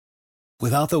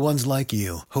Without the ones like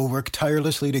you, who work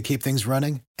tirelessly to keep things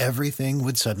running, everything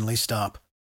would suddenly stop.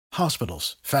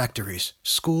 Hospitals, factories,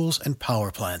 schools, and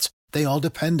power plants, they all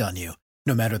depend on you.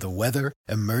 No matter the weather,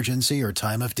 emergency, or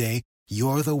time of day,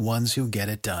 you're the ones who get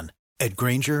it done. At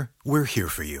Grainger, we're here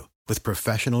for you with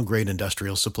professional-grade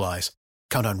industrial supplies.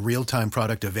 Count on real-time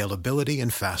product availability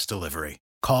and fast delivery.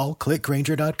 Call, click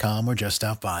Grainger.com, or just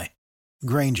stop by.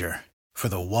 Grainger, for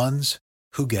the ones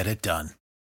who get it done.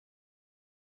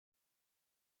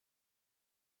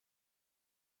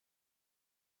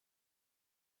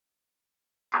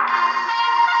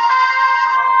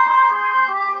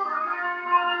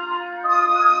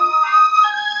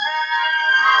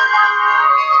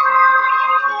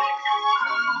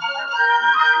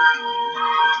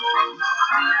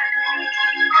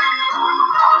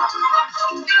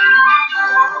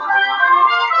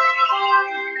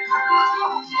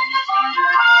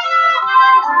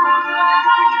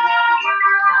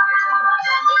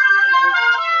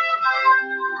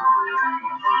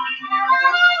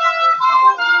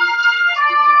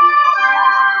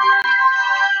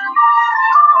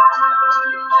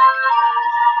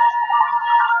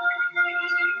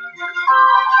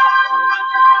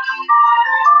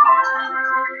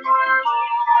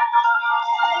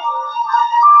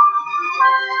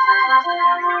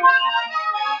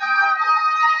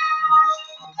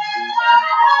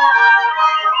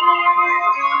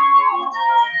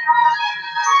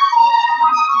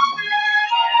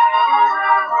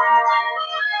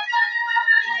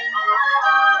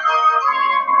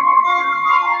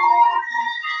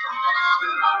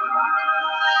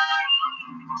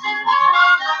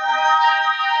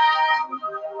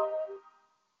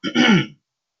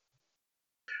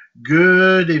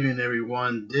 Good evening,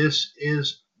 everyone. This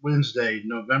is Wednesday,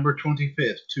 November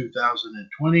 25th,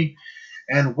 2020,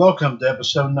 and welcome to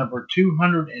episode number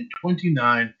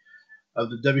 229 of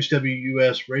the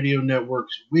WCWUS Radio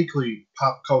Network's weekly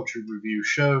pop culture review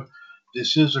show.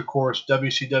 This is, of course,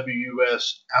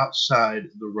 WCWUS Outside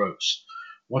the Ropes.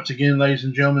 Once again, ladies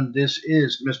and gentlemen, this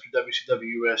is Mr.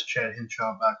 WCWUS Chad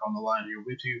Henshaw back on the line here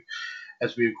with you,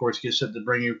 as we, of course, get set to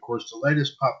bring you, of course, the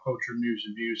latest pop culture news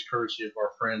and views courtesy of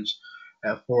our friends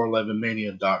at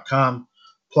 411mania.com.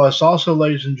 Plus, also,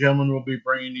 ladies and gentlemen, we'll be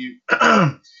bringing you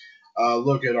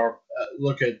look at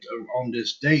on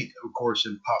this date, of course,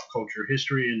 in pop culture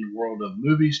history in the world of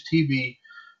movies, TV,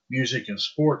 music, and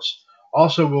sports.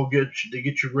 Also, we'll get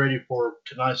you ready for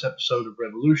tonight's episode of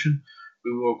Revolution.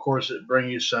 We will, of course, bring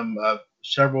you some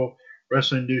several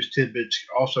wrestling news tidbits,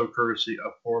 also courtesy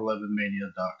of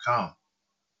 411mania.com.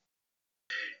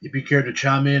 If you care to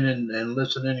chime in and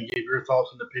listen in and give your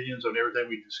thoughts and opinions on everything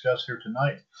we discuss here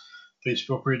tonight, please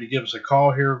feel free to give us a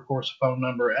call here. Of course, the phone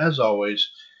number, as always,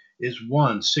 is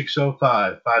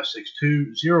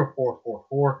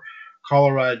 1-605-562-0444.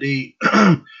 Caller ID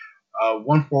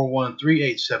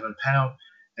 141387#,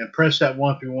 and press that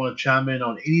 1 if you want to chime in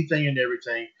on anything and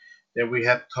everything that we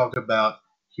have to talk about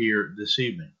here this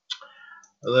evening.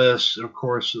 Let's go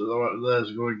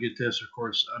and get this, of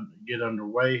course, get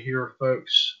underway here,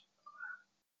 folks.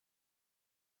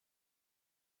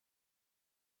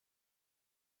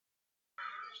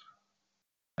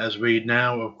 As we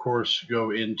now, of course,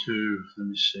 go into, let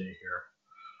me see here.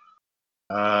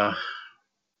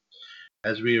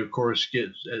 As we, of course,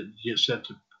 get set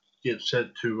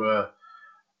to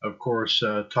of course,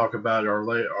 talk about our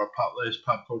latest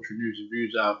pop culture news and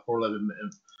views out of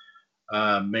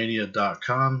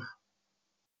 411mania.com.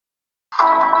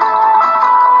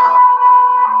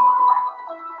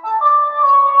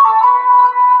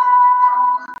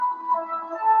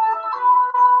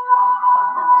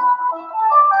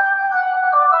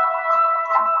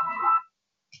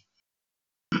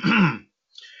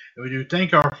 And we do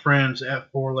thank our friends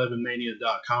at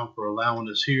 411mania.com for allowing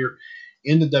us here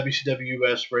in the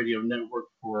WCWUS Radio Network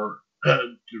for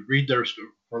allowing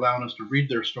us to read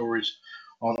their stories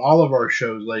on all of our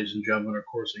shows, ladies and gentlemen. Of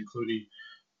course, including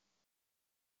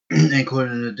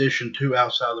in addition to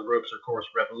Outside the Ropes, of course,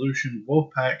 Revolution,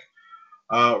 Wolfpack,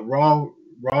 Raw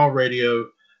Radio,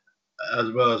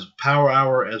 as well as Power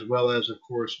Hour, as well as, of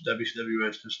course,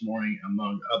 WCWUS This Morning,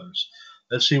 among others.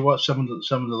 Let's see what some of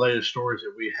the latest stories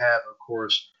that we have. Of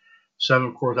course, some,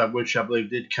 of course, I believe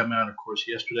did come out, of course,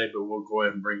 yesterday, but we'll go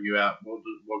ahead and bring you out. We'll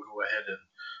go ahead and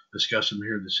discuss them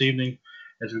here this evening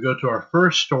as we go to our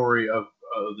first story of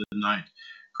the night,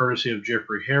 courtesy of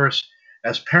Jeffrey Harris,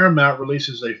 as Paramount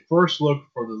releases a first look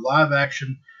for the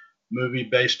live-action movie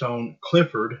based on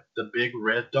Clifford the Big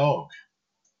Red Dog.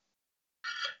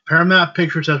 Paramount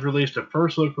Pictures has released a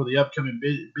first look for the upcoming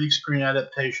big screen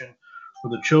adaptation for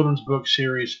the children's book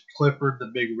series Clifford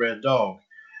the Big Red Dog.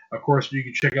 Of course, you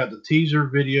can check out the teaser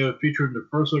video featuring the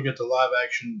first look at the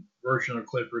live-action version of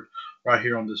Clifford right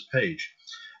here on this page.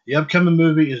 The upcoming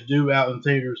movie is due out in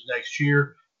theaters next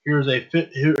year. Here's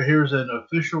an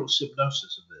official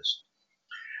synopsis of this.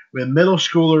 When middle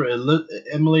schooler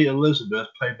Emily Elizabeth,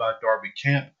 played by Darby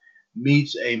Camp,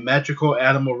 meets a magical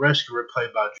animal rescuer,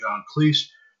 played by John Cleese,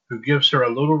 who gives her a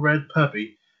little red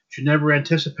puppy, she never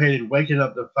anticipated waking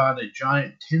up to find a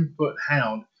giant 10-foot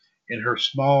hound in her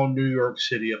small New York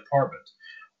City apartment.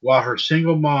 While her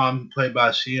single mom, played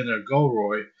by Sienna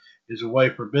Golroy, is away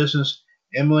for business,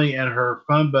 Emily and her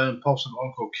fun but impulsive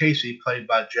uncle Casey, played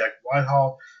by Jack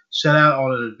Whitehall, set out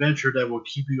on an adventure that will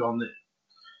keep you on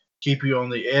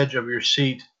the edge of your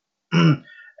seat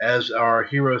as our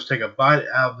heroes take a bite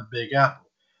out of the Big Apple.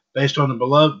 Based on the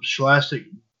beloved scholastic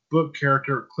book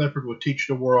character, Clifford will teach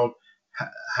the world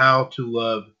how to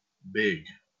love big.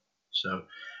 So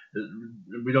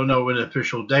we don't know an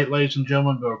official date, ladies and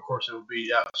gentlemen, but of course it will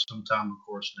be out sometime, of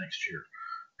course, next year.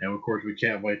 And of course, we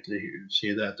can't wait to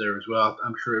see that there as well.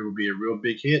 I'm sure it will be a real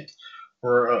big hit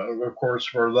for, of course,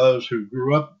 for those who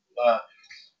grew up,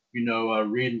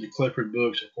 reading the Clifford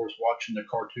books, of course, watching the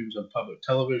cartoons on public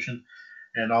television,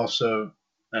 and also,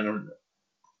 and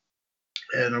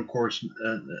of course,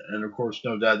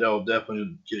 no doubt they'll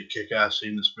definitely get a kick out of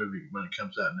seeing this movie when it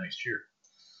comes out next year.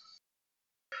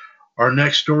 Our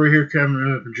next story here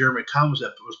coming from Jeremy Thomas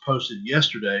that was posted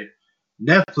yesterday.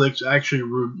 Netflix actually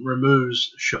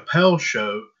removes Chappelle's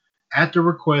show at the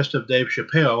request of Dave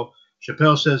Chappelle.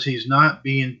 Chappelle says he's not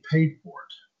being paid for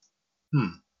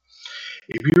it.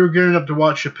 If you were good enough to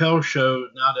watch Chappelle's show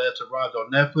now that it's arrived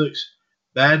on Netflix,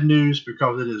 bad news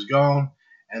because it is gone,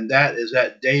 and that is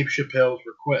at Dave Chappelle's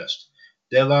request.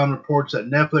 Deadline reports that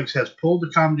Netflix has pulled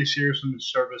the comedy series from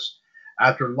its service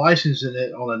after licensing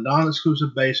it on a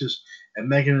non-exclusive basis and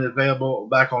making it available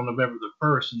back on November the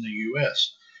 1st in the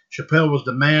U.S. Chappelle was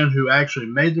the man who actually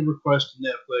made the request to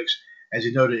Netflix, as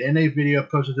he noted in a video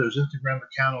posted to his Instagram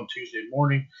account on Tuesday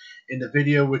morning. In the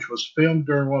video, which was filmed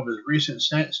during one of his recent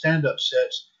stand-up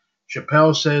sets,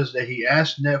 Chappelle says that he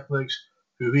asked Netflix,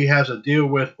 who he has a deal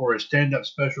with for his stand-up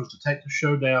specials, to take the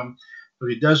show down, but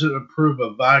he doesn't approve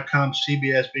of Viacom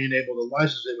CBS being able to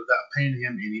license it without paying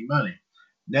him any money.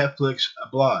 Netflix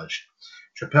obliged.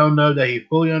 Chappelle noted that he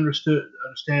fully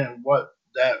understand what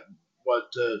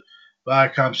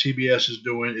Viacom CBS is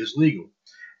doing is legal,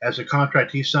 as the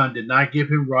contract he signed did not give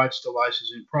him rights to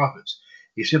licensing profits.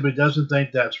 He simply doesn't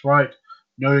think that's right,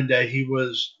 noting that he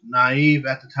was naive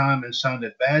at the time and signed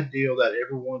a bad deal that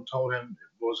everyone told him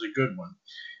was a good one.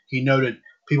 He noted,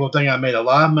 "People think I made a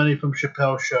lot of money from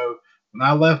Chappelle's show. When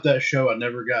I left that show, I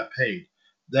never got paid.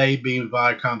 They, being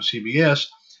Viacom CBS,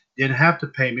 didn't have to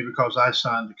pay me because I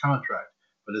signed the contract.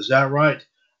 But is that right?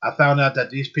 I found out that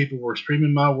these people were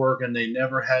streaming my work and they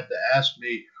never had to ask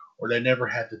me or they never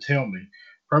had to tell me.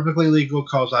 Perfectly legal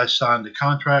because I signed the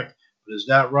contract, but is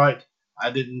that right? I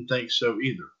didn't think so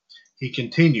either." He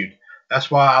continued,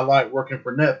 "That's why I like working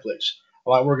for Netflix.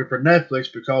 I like working for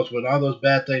Netflix because when all those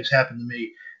bad things happened to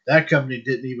me, that company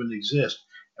didn't even exist.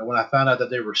 And when I found out that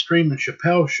they were streaming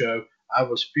Chappelle's show, I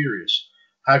was furious.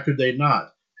 How could they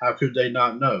not? How could they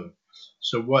not know?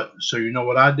 So you know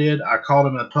what I did? I called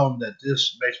them and told them that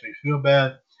this makes me feel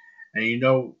bad. And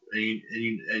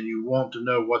you want to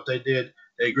know what they did?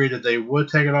 They agreed that they would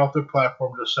take it off their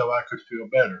platform just so I could feel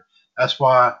better. That's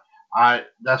why I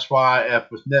F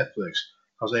with Netflix,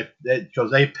 because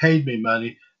they paid me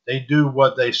money. They do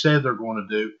what they said they're going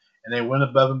to do, and they went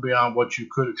above and beyond what you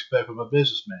could expect from a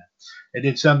businessman. They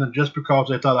did something just because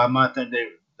they thought I might think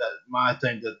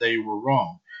that they were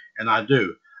wrong, and I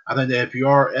do. I think that if you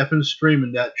are effing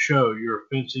streaming that show, you're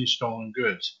fencing stolen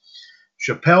goods."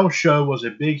 Chappelle's show was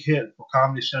a big hit for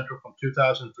Comedy Central from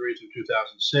 2003 to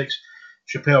 2006.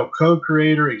 Chappelle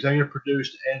co-creator, executive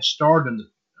produced, and starred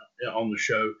on the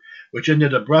show, which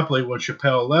ended abruptly when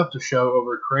Chappelle left the show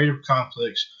over creative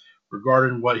conflicts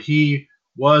regarding what he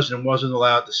was and wasn't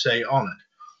allowed to say on it.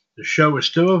 The show is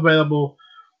still available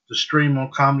to stream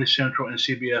on Comedy Central and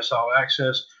CBS All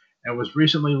Access and was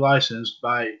recently licensed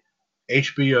by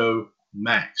HBO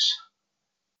Max.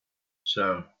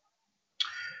 So,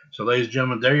 ladies and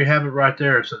gentlemen, there you have it right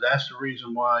there. So that's the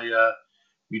reason why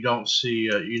you don't see,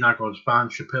 you're not going to find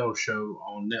Chappelle's show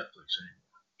on Netflix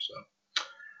anymore.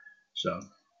 So,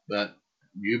 but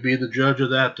you be the judge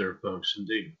of that there, folks,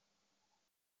 indeed.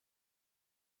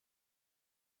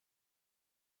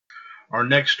 Our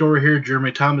next story here,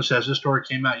 Jeremy Thomas says this story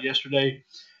came out yesterday,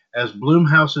 as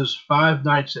Blumhouse's Five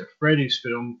Nights at Freddy's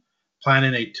film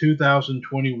planning a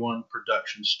 2021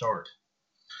 production start.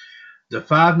 The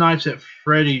Five Nights at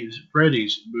Freddy's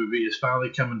movie is finally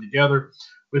coming together,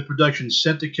 with production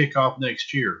set to kick off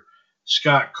next year.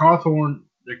 Scott Cawthon,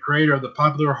 the creator of the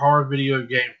popular horror video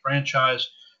game franchise,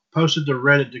 posted to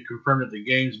Reddit to confirm that the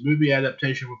game's movie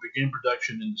adaptation will begin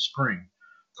production in the spring.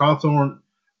 Cawthon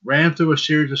ran through a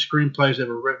series of screenplays that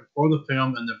were written for the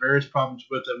film and the various problems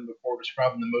with them before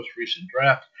describing the most recent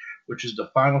draft, which is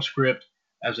the final script,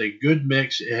 as a good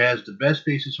mix. It has the best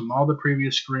pieces from all the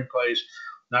previous screenplays.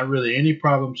 Not really any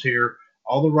problems here.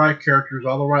 All the right characters,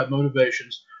 all the right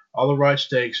motivations, all the right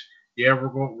stakes. Yeah,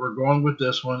 we're going with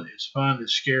this one. It's fun,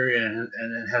 it's scary, and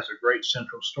it has a great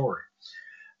central story.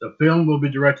 The film will be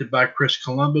directed by Chris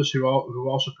Columbus, who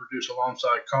also produced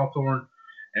alongside Cawthon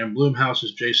and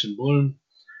Blumhouse's Jason Blum.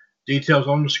 Details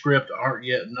on the script aren't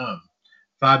yet known.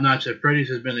 Five Nights at Freddy's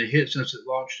has been a hit since it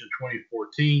launched in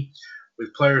 2014,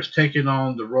 with players taking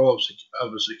on the role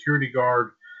of a security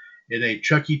guard in a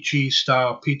Chuck E.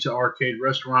 Cheese-style pizza arcade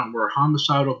restaurant where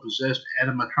homicidal possessed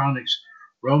animatronics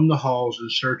roam the halls in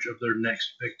search of their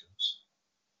next victims.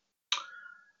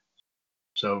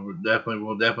 So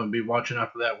we'll definitely be watching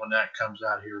out for that when that comes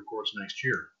out here, of course, next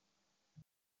year.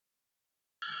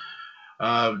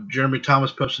 Jeremy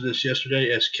Thomas posted this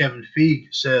yesterday as Kevin Feige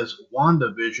says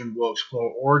WandaVision will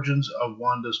explore origins of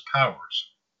Wanda's powers.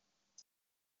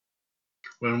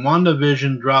 When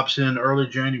WandaVision drops in early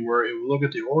January, it will look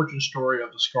at the origin story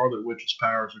of the Scarlet Witch's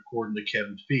powers, according to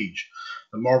Kevin Feige.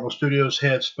 The Marvel Studios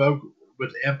head spoke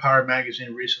with Empire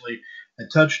magazine recently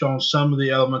and touched on some of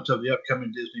the elements of the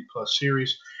upcoming Disney Plus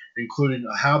series, including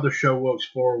how the show will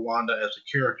explore Wanda as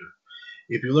a character.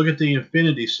 If you look at the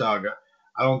Infinity Saga,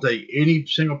 I don't think any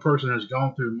single person has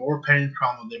gone through more pain and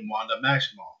trauma than Wanda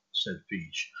Maximoff, said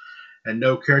Feige. And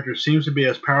no character seems to be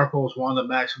as powerful as Wanda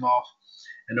Maximoff,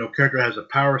 and no character has a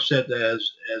power set that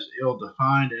is as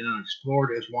ill-defined and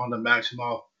unexplored as Wanda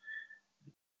Maximoff.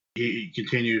 He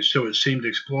continues, so it seemed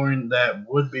exploring that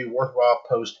would be worthwhile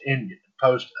post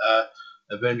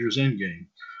Avengers Endgame.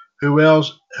 Who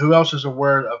else is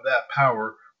aware of that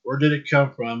power? Where did it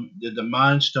come from? Did the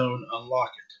Mind Stone unlock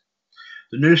it?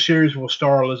 The new series will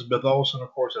star Elizabeth Olsen,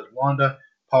 of course, as Wanda,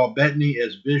 Paul Bettany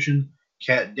as Vision,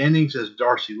 Kat Dennings as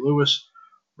Darcy Lewis,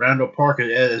 Randall Park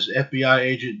as FBI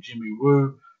agent Jimmy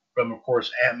Woo from, of course,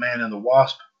 Ant-Man and the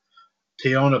Wasp,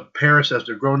 Teyonah Parris as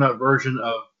the grown-up version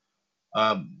of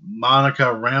Monica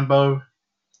Rambeau,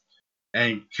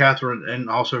 and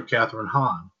also Catherine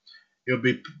Hahn. It will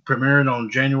be premiering on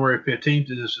January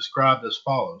 15th. It is described as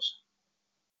follows.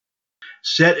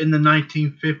 Set in the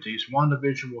 1950s,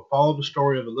 WandaVision will follow the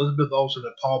story of Elizabeth Olsen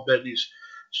and Paul Bettany's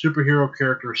superhero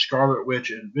character Scarlet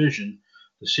Witch and Vision.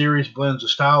 The series blends the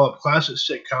style of classic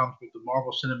sitcoms with the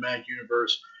Marvel Cinematic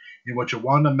Universe, in which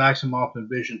Wanda Maximoff and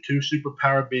Vision, two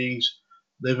superpowered beings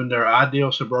living their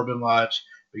ideal suburban lives,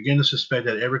 begin to suspect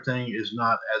that everything is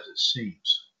not as it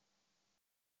seems.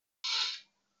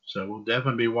 So we'll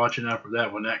definitely be watching out for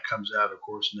that when that comes out, of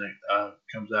course,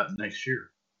 comes out next year.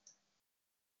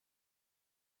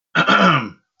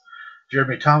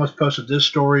 Jeremy Thomas posted this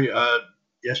story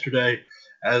yesterday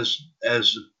as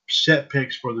set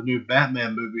pics for the new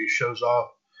Batman movie shows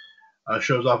off a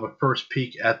first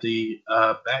peek at the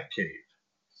Batcave.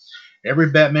 Every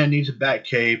Batman needs a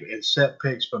Batcave, and set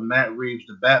pics from Matt Reeves'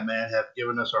 The Batman have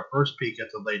given us our first peek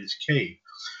at the latest cave.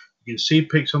 You can see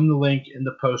pics on the link in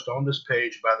the post on this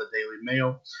page by the Daily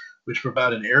Mail, which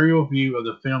provide an aerial view of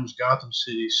the film's Gotham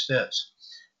City sets.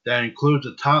 That includes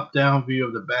a top-down view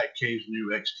of the Batcave's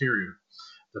new exterior.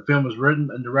 The film was written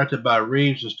and directed by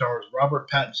Reeves and stars Robert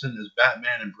Pattinson as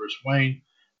Batman and Bruce Wayne,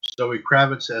 Zoe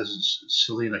Kravitz as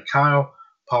Selina Kyle,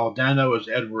 Paul Dano as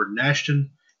Edward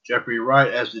Nashton, Jeffrey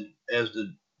Wright as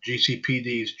the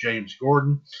GCPD's James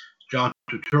Gordon, John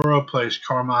Turturro plays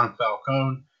Carmine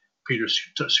Falcone, Peter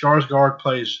Skarsgård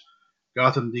plays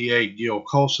Gotham DA Gil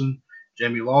Coulson,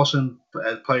 Jamie Lawson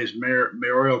plays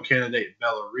mayoral candidate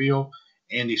Bella Real,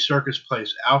 Andy Serkis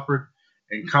plays Alfred,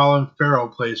 and Colin Farrell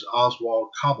plays Oswald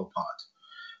Cobblepot.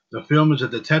 The film is a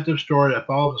detective story that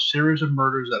follows a series of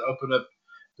murders that open up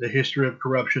the history of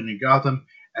corruption in Gotham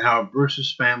and how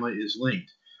Bruce's family is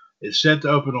linked. It's set to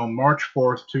open on March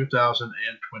 4th,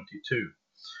 2022.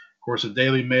 Of course, the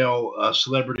Daily Mail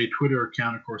celebrity Twitter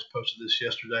account, of course, posted this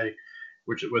yesterday,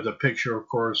 with a picture, of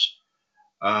course,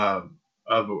 of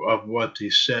what the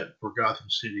set for Gotham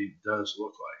City does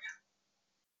look like.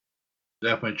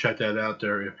 Definitely check that out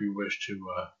there if you wish to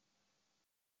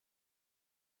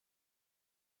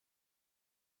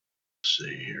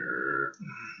see here.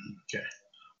 Okay.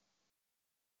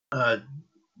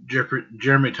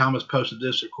 Jeremy Thomas posted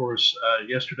this, of course,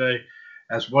 yesterday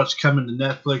as what's coming to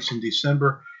Netflix in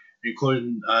December,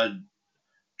 including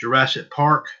Jurassic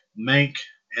Park, Mank,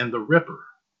 and The Ripper.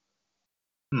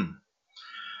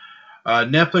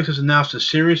 Netflix has announced a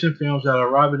series of films that are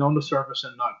arriving on the service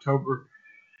in October,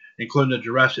 including the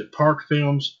Jurassic Park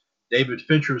films, David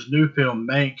Fincher's new film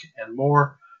Mank, and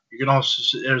more. You can also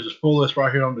see, there's a full list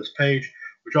right here on this page,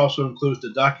 which also includes the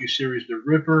docu-series The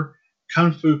Ripper,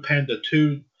 Kung Fu Panda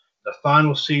 2, the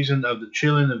final season of The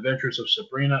Chilling Adventures of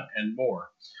Sabrina, and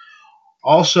more.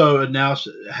 Also announced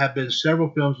have been several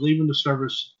films leaving the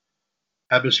service.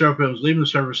 Such as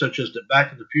the Back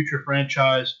to the Future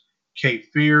franchise,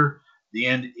 Cape Fear, the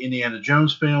Indiana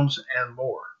Jones films, and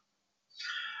more.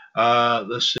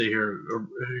 Let's see here.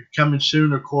 Coming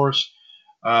soon, of course,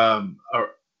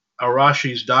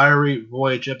 Arashi's Diary,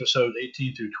 Voyage episodes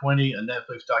 18 through 20, a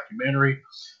Netflix documentary.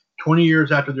 20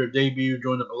 years after their debut,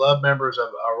 join the beloved members of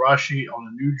Arashi on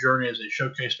a new journey as they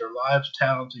showcase their lives,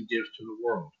 talents, and gifts to the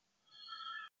world.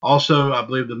 Also, I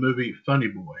believe the movie Funny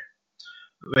Boy,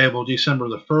 available December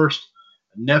the 1st,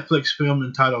 a Netflix film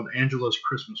entitled Angela's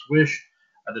Christmas Wish.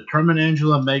 A determined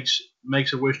Angela makes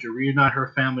a wish to reunite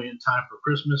her family in time for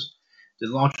Christmas,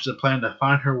 then launches a plan to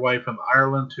find her way from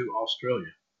Ireland to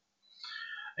Australia.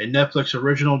 A Netflix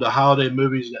original, The Holiday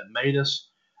Movies That Made Us,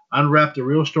 unwrap the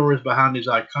real stories behind these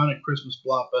iconic Christmas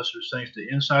blockbusters thanks to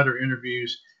insider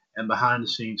interviews and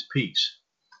behind-the-scenes peeks.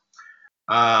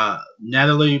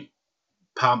 Natalie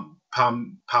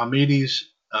Palmides'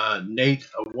 Nate,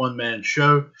 a one-man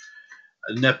show,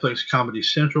 a Netflix Comedy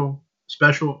Central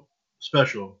special.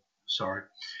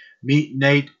 Meet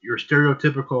Nate, your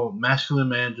stereotypical masculine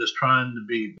man just trying to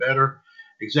be better.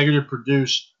 Executive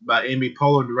produced by Amy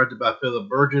Poehler and directed by Philip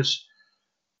Burgess.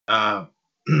 The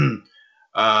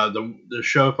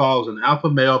show follows an alpha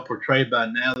male portrayed by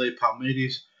Natalie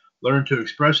Palmides, learn to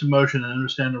express emotion and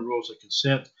understand the rules of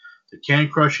consent. The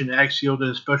can-crushing axe yielded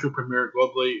a special premiere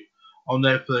globally on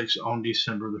Netflix on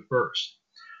December the 1st.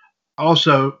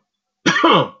 Also,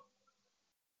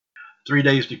 3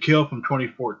 Days to Kill from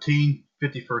 2014,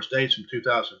 50 First Dates from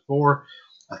 2004,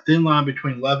 A Thin Line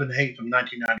Between Love and Hate from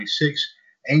 1996,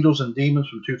 Angels and Demons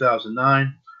from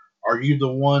 2009, Are You the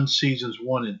One Seasons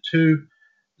 1 and 2,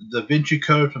 Da Vinci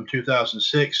Code from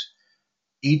 2006,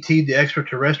 E.T. the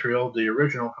Extraterrestrial, the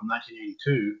original from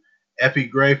 1982, Effie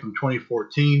Gray from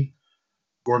 2014,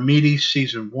 Gormiti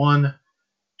Season 1,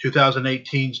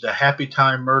 2018's The Happy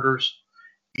Time Murders,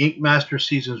 Ink Master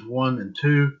Seasons 1 and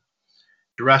 2,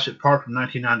 Jurassic Park from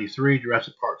 1993,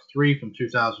 Jurassic Park 3 from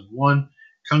 2001,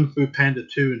 Kung Fu Panda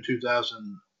 2 in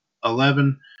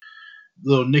 2011,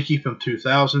 Little Nicky from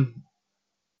 2000,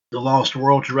 The Lost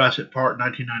World, Jurassic Park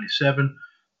 1997,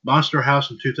 Monster House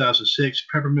from 2006,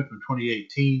 Peppermint from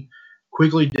 2018,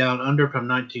 Quigley Down Under from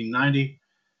 1990,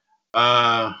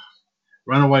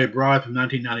 Runaway Bride from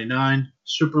 1999,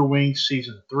 Super Wings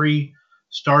Season 3,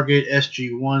 Stargate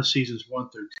SG-1 Seasons 1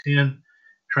 through 10,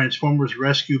 Transformers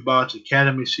Rescue Bots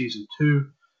Academy Season 2,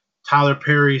 Tyler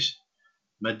Perry's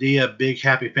Medea Big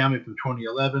Happy Family from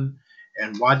 2011,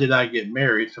 and Why Did I Get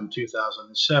Married from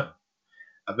 2007.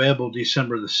 Available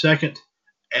December the 2nd,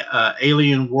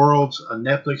 Alien Worlds, a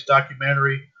Netflix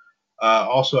documentary,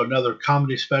 also another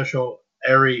comedy special,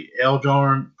 Ari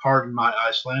Eldorn, Pardon My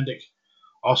Icelandic,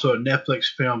 also a Netflix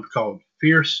film called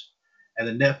Fierce, and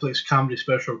a Netflix comedy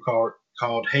special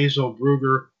called Hazel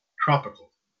Brugger Tropical.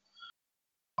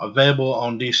 Available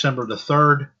on December the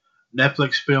 3rd,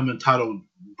 Netflix film entitled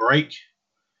Break.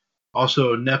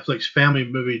 Also a Netflix family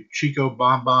movie, Chico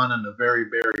Bonbon and the Very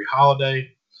Berry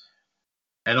Holiday.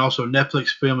 And also a Netflix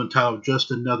film entitled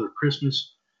Just Another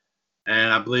Christmas.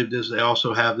 And I believe they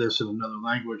also have this in another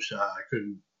language. I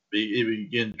couldn't even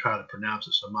begin to try to pronounce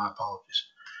it, so my apologies.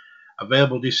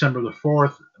 Available December the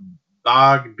 4th,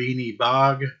 Bog Beanie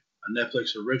Bog, a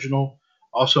Netflix original.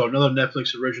 Also another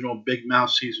Netflix original, Big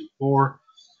Mouth Season 4.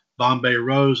 Bombay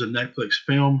Rose, a Netflix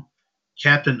film.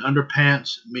 Captain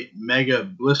Underpants, Mega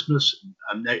Blissmas,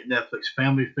 a Netflix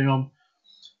family film.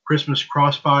 Christmas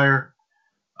Crossfire,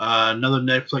 another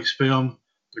Netflix film.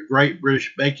 The Great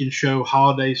British Baking Show,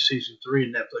 Holidays Season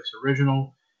 3, Netflix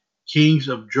original. Kings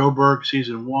of Joburg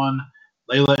Season 1,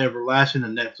 Layla Everlasting, a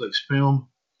Netflix film.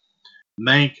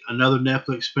 Mank, another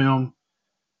Netflix film.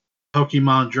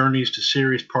 Pokemon Journeys to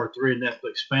Series Part 3, a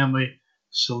Netflix family.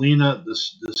 Selena,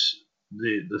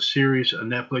 the series, a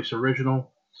Netflix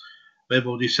original.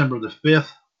 Available December the 5th.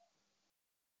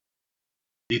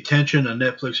 Detention, a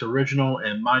Netflix original,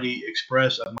 and Mighty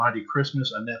Express, a Mighty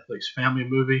Christmas, a Netflix family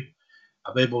movie.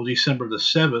 Available December the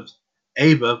 7th.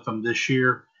 Ava from this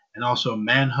year, and also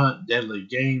Manhunt Deadly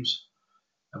Games.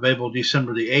 Available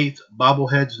December the 8th.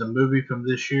 Bobbleheads, the movie from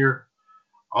this year.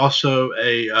 Also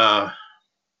a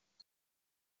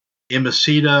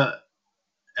Emicida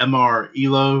Mr.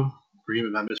 Elo, forgive me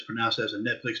if I mispronounced that, as a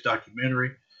Netflix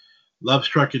documentary. Love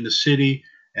Struck in the City,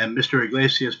 and Mr.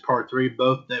 Iglesias Part 3,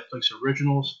 both Netflix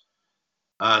originals.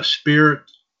 Spirit,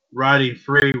 Riding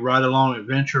Free, Ride Along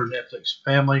Adventure, Netflix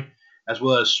Family, as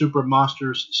well as Super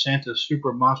Monsters, Santa's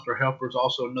Super Monster Helpers,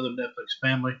 also another Netflix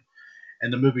family,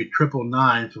 and the movie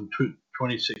 999 from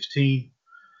 2016,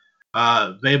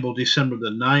 available December the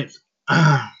 9th.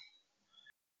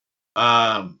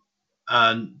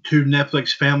 Two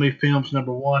Netflix family films.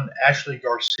 Number one, Ashley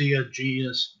Garcia,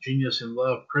 Genius in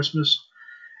Love, Christmas,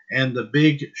 and The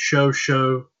Big Show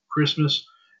Christmas.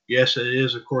 Yes, it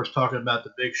is, of course, talking about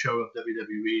the big show of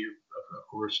WWE, of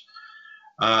course.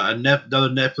 Another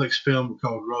Netflix film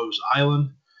called Rose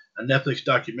Island, a Netflix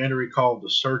documentary called The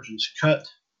Surgeon's Cut.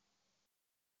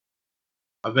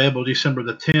 Available December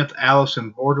the 10th, Alice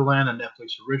in Borderland, a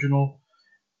Netflix original.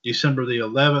 December the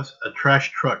 11th, A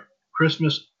Trash Truck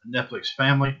Christmas, a Netflix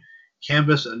family.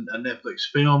 Canvas, a Netflix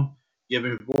film.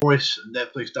 Giving Voice, a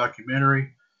Netflix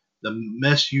documentary. The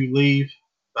Mess You Leave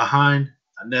Behind,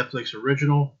 a Netflix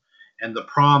original. And The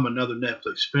Prom, another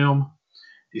Netflix film.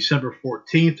 December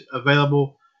 14th,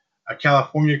 available, A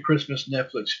California Christmas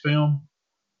Netflix film,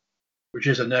 which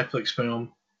is a Netflix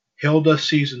film. Hilda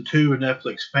Season 2, a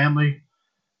Netflix family.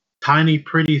 Tiny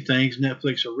Pretty Things,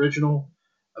 Netflix original,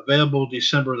 available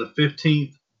December the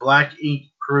 15th. Black Ink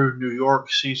Crew New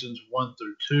York, Seasons 1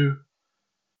 through 2.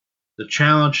 The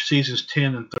Challenge, Seasons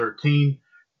 10 and 13.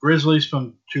 Grizzlies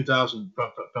from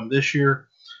this year.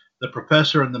 The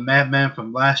Professor and the Madman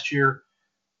from last year.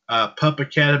 Pup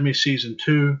Academy, Season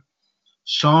 2.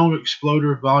 Song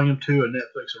Exploder, Volume 2, a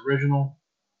Netflix original.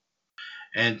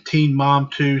 And Teen Mom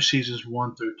 2, Seasons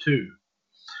 1 through 2.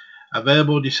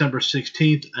 Available December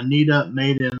 16th, Anita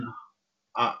Made in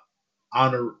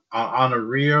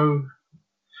Honorio,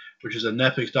 which is a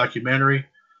Netflix documentary,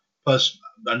 plus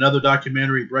another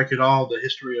documentary, Break It All, The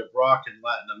History of Rock in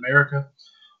Latin America.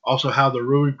 Also, How the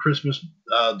Ruined Christmas,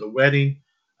 The Wedding,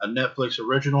 a Netflix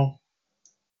original.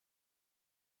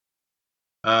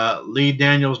 Lee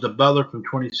Daniels, The Butler from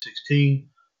 2016.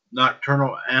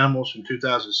 Nocturnal Animals from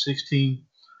 2016.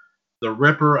 The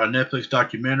Ripper, a Netflix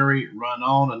documentary. Run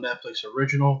On, a Netflix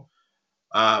original.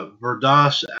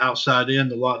 Verdas, Outside In,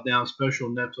 the Lockdown Special,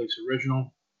 Netflix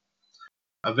original.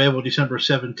 Available December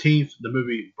 17th, the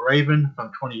movie Braven from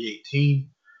 2018.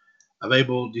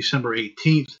 Available December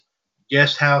 18th,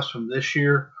 Guest House from this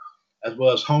year, as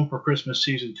well as Home for Christmas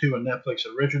Season 2, a Netflix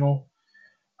original.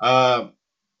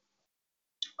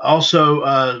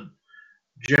 Also,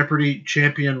 Jeopardy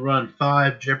Champion Run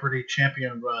 5, Jeopardy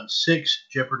Champion Run 6,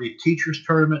 Jeopardy Teachers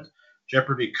Tournament,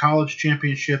 Jeopardy College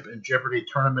Championship, and Jeopardy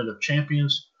Tournament of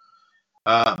Champions.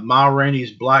 Ma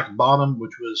Rainey's Black Bottom,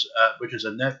 which is a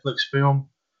Netflix film.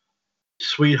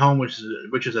 Sweet Home, which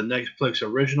is a Netflix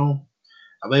original.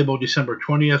 Available December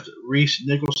 20th. Reese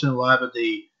Nicholson live at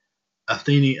the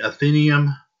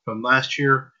Athenaeum from last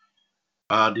year.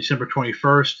 December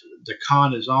 21st. The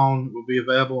Con Is On will be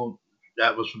available.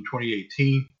 That was from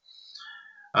 2018.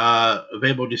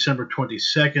 Available December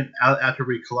 22nd. After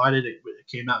We Collided, it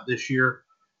came out this year.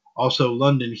 Also,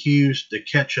 London Hughes, To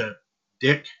Catch a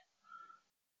Dick,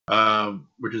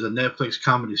 which is a Netflix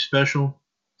comedy special.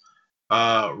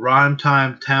 Rhyme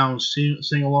Time Town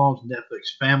Sing-Alongs,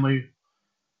 Netflix family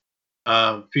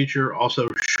feature. Also,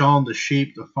 Shaun the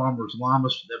Sheep, The Farmer's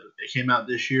Llamas, that came out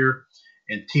this year.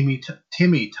 And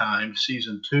Timmy Time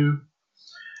Season 2.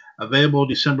 Available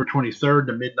December 23rd,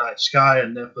 The Midnight Sky, a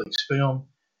Netflix film.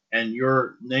 And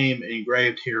Your Name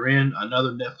Engraved Herein,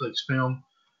 another Netflix film.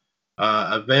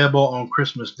 Available on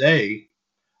Christmas Day,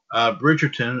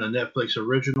 Bridgerton, a Netflix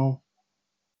original.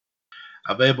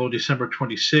 Available December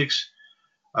 26th.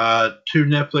 Two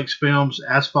Netflix films,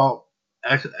 Asphalt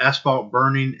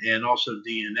Burning, and also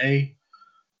DNA.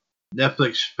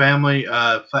 Netflix family,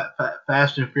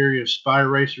 Fast and Furious Spy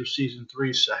Racer Season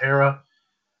 3, Sahara,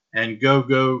 and Go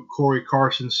Go Corey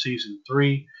Carson Season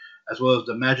 3, as well as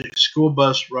the Magic School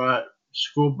Bus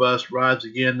Rides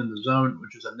Again in the Zone,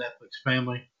 which is a Netflix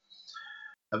family.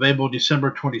 Available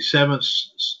December 27th,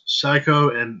 Psycho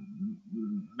and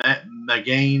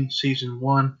Magain Season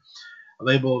 1.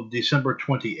 Available December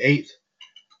 28th,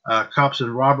 Cops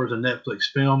and Robbers, a Netflix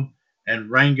film, and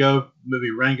movie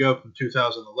Rango from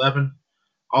 2011.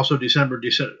 Also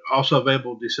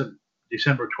available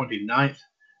December 29th,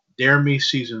 Dare Me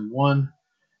Season 1.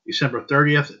 December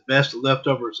 30th, Best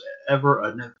Leftovers Ever,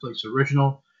 a Netflix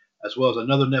original, as well as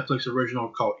another Netflix original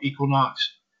called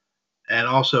Equinox, and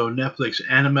also Netflix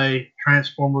anime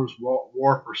Transformers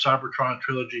War for Cybertron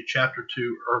Trilogy Chapter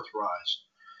 2 Earthrise.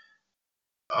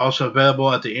 Also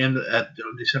available at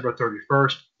December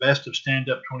 31st, Best of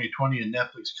Stand-Up 2020, a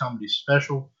Netflix comedy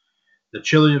special. The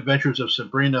Chilling Adventures of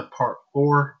Sabrina Part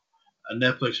 4, a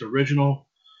Netflix original.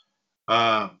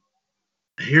 Uh,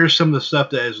 Here's some of the stuff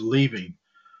that is leaving.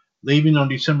 Leaving on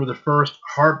December the 1st,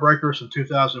 Heartbreakers from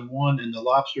 2001 and The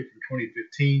Lobster from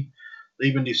 2015.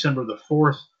 Leaving December the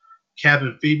 4th,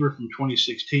 Cabin Fever from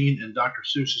 2016 and Dr.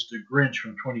 Seuss's The Grinch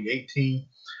from 2018.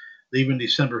 Leaving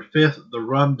December 5th, The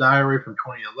Rum Diary from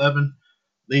 2011.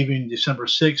 Leaving December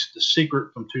 6th, The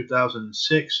Secret from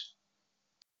 2006.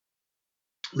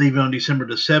 Leaving on December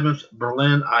the 7th,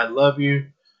 Berlin, I Love You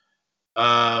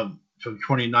from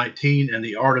 2019 and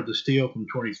The Art of the Steal from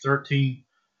 2013.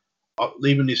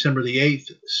 Leaving December the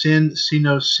 8th, Sin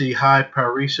Sino Si Hi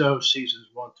Paraiso, seasons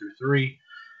 1 through 3.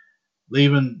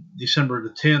 Leaving December the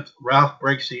 10th, Ralph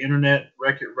Breaks the Internet,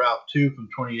 Wreck-It Ralph 2 from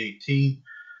 2018.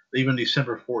 Leaving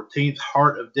December 14th,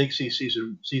 Heart of Dixie,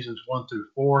 seasons 1 through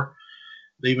 4.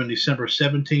 Leaving December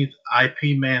 17th,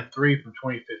 IP Man 3 from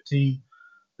 2015.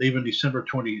 Leaving December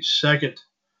 22nd,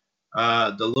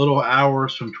 The Little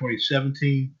Hours from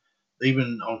 2017.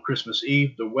 Leaving on Christmas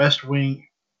Eve, The West Wing,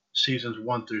 seasons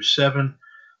 1 through 7.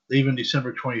 Leaving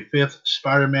December 25th,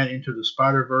 Spider-Man Into the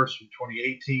Spider-Verse from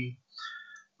 2018.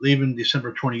 Leaving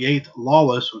December 28th,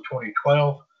 Lawless from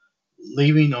 2012.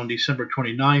 Leaving on December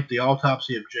 29th, The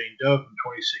Autopsy of Jane Doe from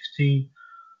 2016.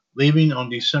 Leaving on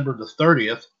December the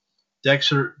 30th,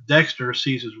 Dexter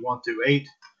seasons 1 through 8.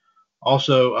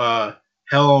 Also,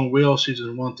 Hell on Wheels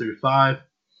seasons 1 through 5.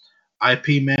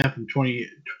 IP Man from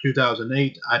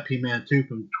 2008, IP Man 2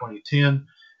 from 2010,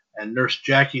 and Nurse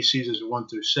Jackie seasons 1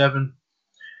 through 7.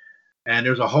 And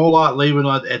there's a whole lot leaving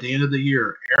at the end of the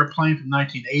year. Airplane from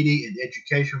 1980 and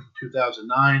Education from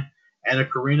 2009. Anna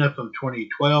Karina from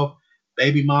 2012.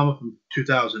 Baby Mama from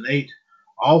 2008.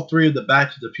 All three of the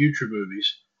Back to the Future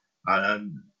movies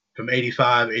from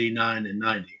 85, 89, and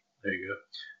 90. There you go.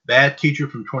 Bad Teacher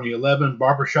from 2011.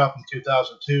 Barbershop from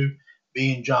 2002.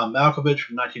 Being John Malkovich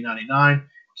from 1999.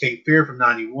 Cape Fear from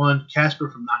 91. Casper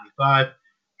from 95.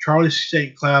 Charlie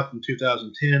St. Cloud from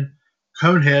 2010.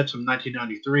 Coneheads from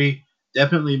 1993.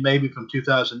 Definitely Maybe from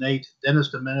 2008. Dennis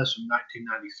the Menace from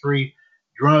 1993.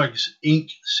 Drugs,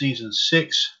 Inc. Season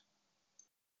 6.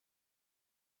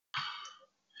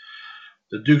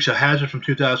 The Dukes of Hazzard from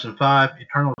 2005.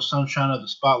 Eternal Sunshine of the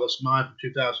Spotless Mind from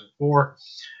 2004.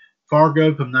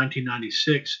 Fargo from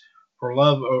 1996. For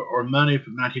Love or Money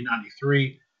from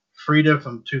 1993. Frida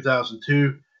from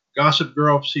 2002. Gossip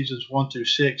Girl seasons 1 through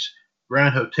 6.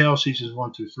 Grand Hotel seasons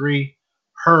 1 through 3.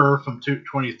 Her from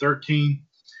 2013.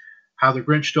 How the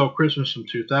Grinch Stole Christmas from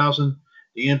 2000,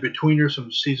 The In-Betweeners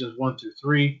from seasons 1 through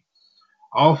 3,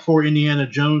 all 4 Indiana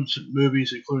Jones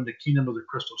movies, including The Kingdom of the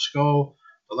Crystal Skull,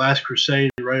 The Last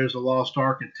Crusade, Raiders of the Lost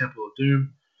Ark, and Temple of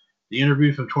Doom, The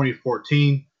Interview from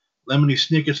 2014, Lemony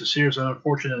Snicket's A Series of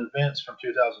Unfortunate Events from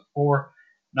 2004,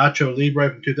 Nacho Libre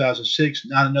from 2006,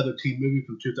 Not Another Teen Movie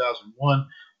from 2001,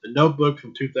 The Notebook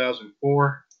from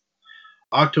 2004,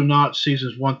 Octonauts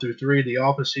seasons 1 through 3, The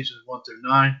Office seasons 1 through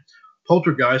 9,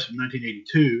 Poltergeist from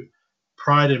 1982,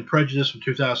 Pride and Prejudice from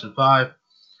 2005,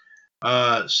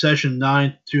 Session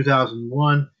 9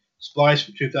 2001, Splice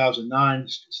from 2009,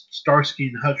 Starsky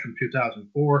and Hutch from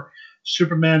 2004,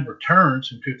 Superman Returns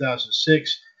from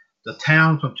 2006, The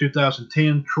Town from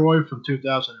 2010, Troy from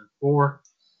 2004,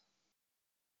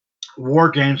 War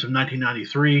Games from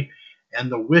 1993, and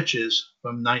The Witches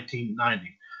from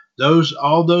 1990.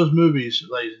 All those movies,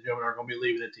 ladies and gentlemen, are going to be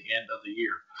leaving at the end of the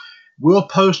year. We'll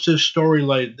post this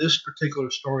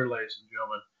particular story, ladies and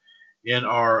gentlemen,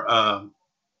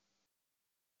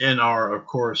 in our of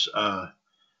course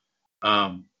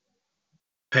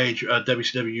page,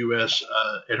 WCWUS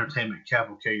Entertainment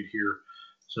Cavalcade here.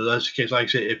 So that's the case. Like I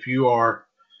said, if you are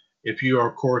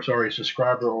of course are a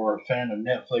subscriber or a fan of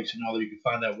Netflix and all that, you can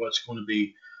find out what's going to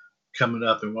be coming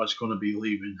up and what's going to be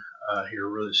leaving here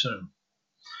really soon.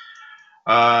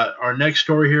 Our next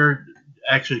story here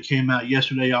actually came out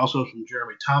yesterday, also from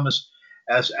Jeremy Thomas,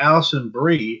 as Alison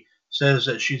Brie says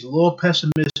that she's a little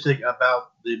pessimistic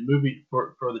about the movie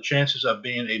for the chances of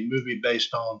being a movie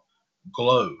based on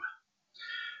Glow.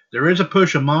 There is a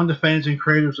push among the fans and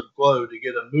creators of Glow to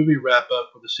get a movie wrap-up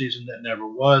for the season that never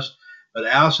was, but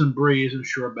Alison Brie isn't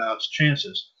sure about its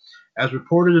chances. As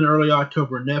reported in early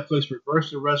October, Netflix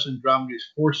reversed the wrestling drama's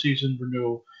 4-season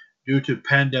renewal due to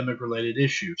pandemic-related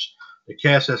issues. The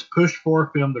cast has pushed for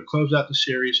a film to close out the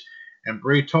series, and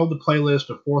Brie told the playlist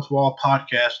of Fourth Wall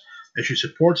podcast that she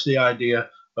supports the idea,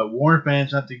 but warned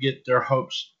fans not to get their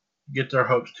hopes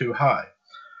too high.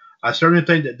 I certainly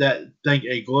think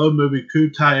a Glow movie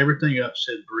could tie everything up,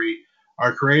 said Brie.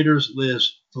 Our creators,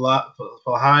 Liz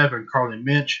Flahive and Carly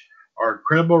Minch, are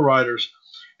incredible writers,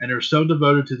 and they're so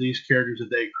devoted to these characters that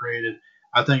they created.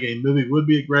 I think a movie would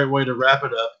be a great way to wrap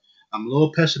it up. I'm a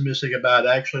little pessimistic about it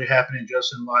actually happening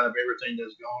just in light of everything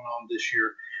that's going on this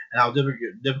year. and how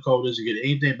difficult it is to get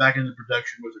anything back into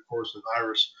production with, of course, the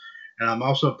virus. And I'm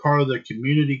also part of the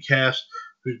community cast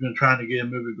who's been trying to get a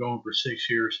movie going for 6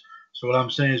 years. So what I'm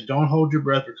saying is don't hold your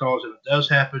breath, because if it does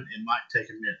happen, it might take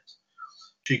a minute.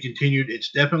 She continued,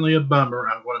 "It's definitely a bummer.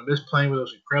 I'm going to miss playing with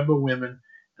those incredible women,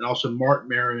 and also Mark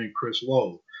Maron and Chris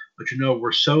Lowell. But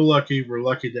we're so lucky. We're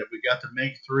lucky that we got to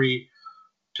make 3,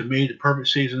 to me, the perfect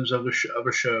seasons of a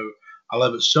show. I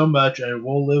love it so much, and it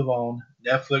will live on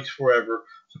Netflix forever,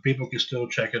 so people can still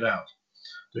check it out."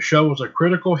 The show was a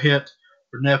critical hit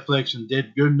for Netflix and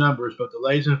did good numbers, but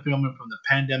delays in filming from the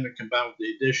pandemic, combined with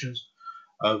the additions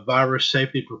of virus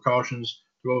safety precautions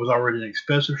to what was already an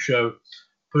expensive show,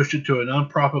 pushed it to an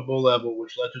unprofitable level,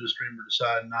 which led to the streamer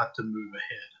deciding not to move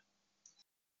ahead.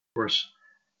 Of course,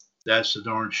 that's a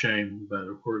darn shame, but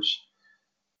of course,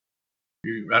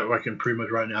 I can pretty much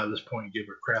right now at this point give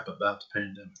a crap about the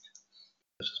pandemic.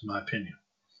 This is my opinion.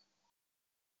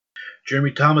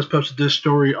 Jeremy Thomas posted this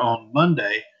story on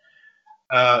Monday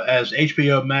as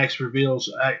HBO Max reveals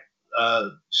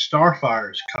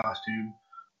Starfire's costume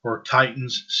for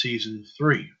Titans Season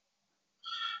 3.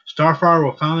 Starfire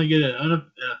will finally get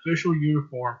an official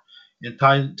uniform in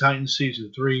Titans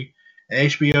Season 3,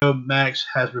 and HBO Max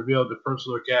has revealed the first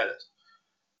look at it.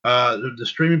 The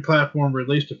streaming platform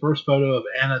released the first photo of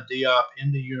Anna Diop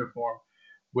in the uniform,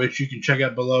 which you can check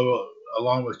out below,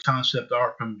 along with concept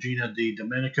art from Gina Di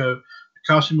Domenico. The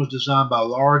costume was designed by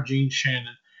Laura Jean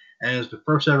Shannon and is the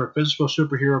first ever physical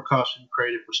superhero costume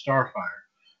created for Starfire.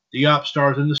 Diop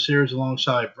stars in the series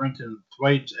alongside Brenton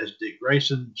Thwaites as Dick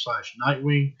Grayson /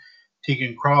 Nightwing,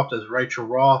 Tegan Croft as Rachel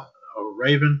Roth or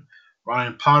Raven,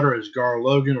 Ryan Potter as Gar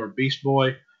Logan or Beast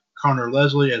Boy, Connor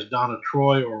Leslie as Donna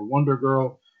Troy or Wonder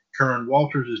Girl, Karen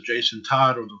Walters as Jason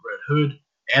Todd or the Red Hood,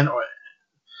 and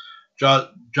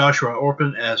Joshua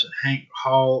Orpin as Hank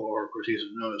Hall, or of course he's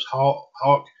known as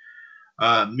Hawk,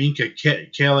 Minka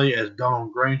Kelly as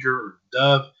Dawn Granger or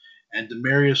Dove, and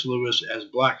Demarius Lewis as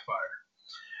Blackfire.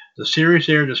 The series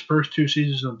aired its first 2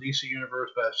 seasons on DC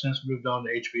Universe, but have since moved on to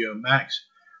HBO Max,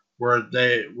 where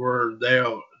they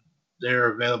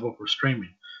are available for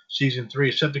streaming. Season 3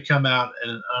 is set to come out at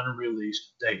an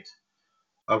unreleased date.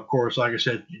 Of course, like I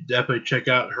said, you definitely check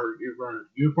out her uniform.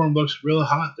 Uniform looks really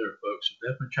hot there, folks. So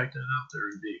definitely check that out there,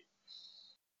 indeed.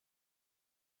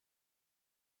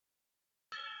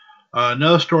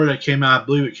 Another story that came out, I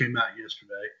believe it came out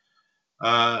yesterday.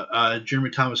 Jeremy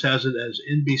Thomas has it as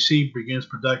NBC begins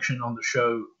production on the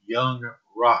show Young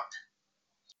Rock.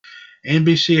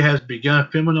 NBC has begun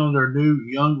filming on their new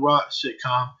Young Rock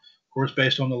sitcom, of course,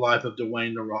 based on the life of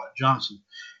Dwayne "The Rock" Johnson.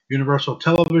 Universal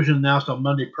Television announced on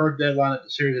Monday per deadline that the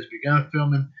series has begun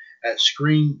filming at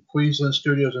Screen Queensland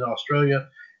Studios in Australia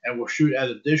and will shoot at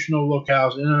additional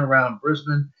locales in and around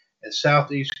Brisbane and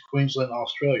southeast Queensland,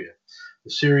 Australia.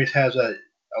 The series has a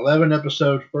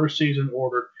 11-episode first season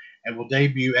order and will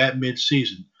debut at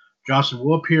mid-season. Johnson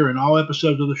will appear in all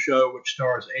episodes of the show, which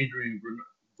stars Adrian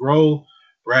Grohl,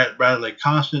 Bradley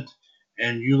Constant,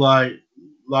 and Uli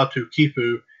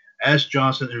Latukifu as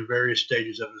Johnson in various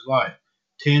stages of his life,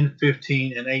 10,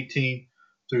 15, and 18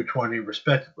 through 20,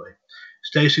 respectively.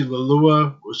 Stacey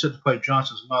Lelua was set to play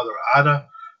Johnson's mother, Ada,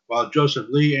 while Joseph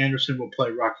Lee Anderson will play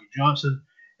Rocky Johnson,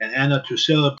 and Anna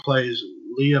Tusila plays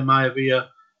Leah Maivia,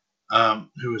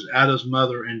 who is Ada's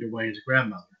mother and Dwayne's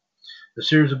grandmother. The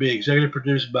series will be executive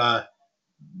produced by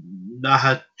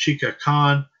Nahachika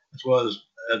Khan, as well as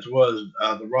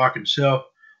The Rock himself,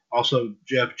 also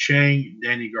Jeff Chang,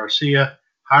 Danny Garcia,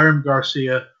 Hiram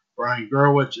Garcia, Brian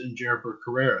Gurwitz, and Jennifer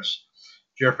Carreras.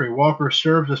 Jeffrey Walker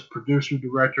serves as producer,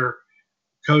 director,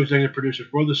 co-executive producer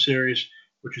for the series,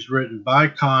 which is written by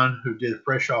Khan, who did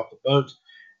Fresh Off the Boat,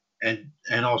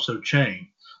 and also Chang.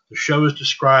 The show is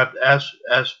described as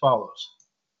follows.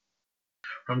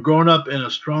 From growing up in a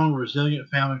strong, resilient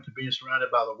family to being surrounded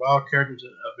by the wild characters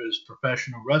of his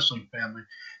professional wrestling family,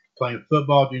 playing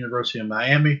football at the University of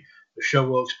Miami, the show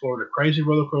will explore the crazy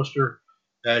roller coaster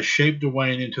that has shaped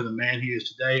Dwayne into the man he is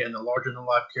today and the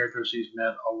larger-than-life characters he's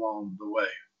met along the way.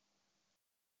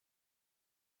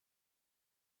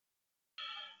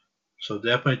 So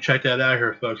definitely check that out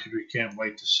here, folks, if you can't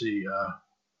wait to see.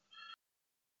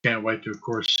 Can't wait to, of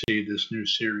course, see this new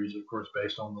series, of course,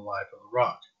 based on the life of The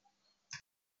Rock.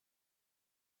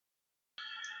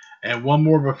 And one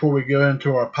more before we go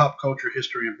into our pop culture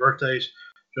history and birthdays.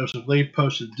 Joseph Lee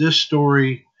posted this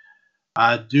story,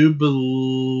 I do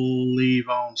believe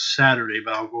on Saturday,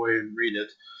 but I'll go ahead and read it.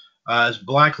 As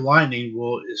Black Lightning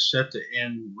is set to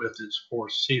end with its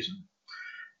 4th season.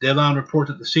 Deadline reports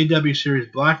that the CW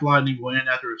series Black Lightning will end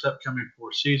after its upcoming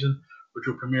 4th season, which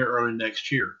will premiere early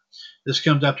next year. This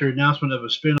comes after the announcement of a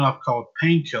spin-off called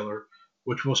Painkiller,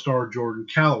 which will star Jordan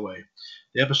Calloway.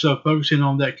 The episode focusing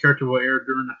on that character will air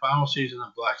during the final season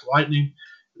of Black Lightning.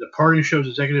 The Departing show's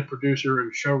executive producer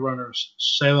and showrunner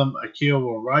Salem Akil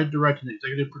will write, direct, and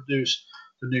executive produce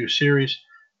the new series.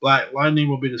 Black Lightning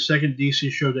will be the second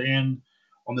DC show to end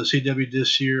on the CW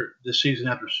this season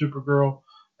after Supergirl,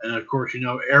 and of course,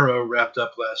 Arrow wrapped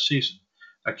up last season.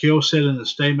 Akil said in a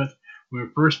statement, "When we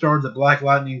first started the Black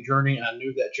Lightning journey, I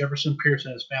knew that Jefferson Pierce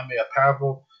and his family of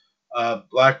powerful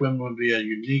black women would be a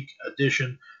unique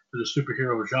addition to the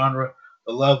superhero genre.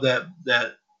 The love that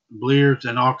Blears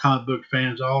and all comic book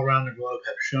fans all around the globe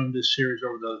have shown this series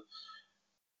over the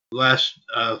last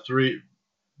three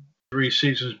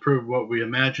seasons proved what we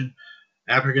imagined.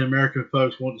 African American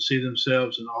folks want to see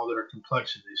themselves in all their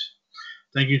complexities.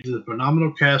 Thank you to the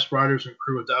phenomenal cast, writers, and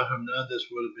crew without whom none of this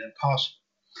would have been possible.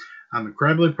 I'm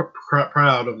incredibly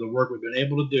proud of the work we've been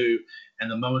able to do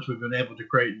and the moments we've been able to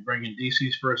create in bringing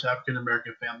DC's first African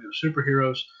American family of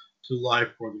superheroes to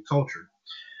life for the culture.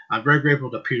 I'm very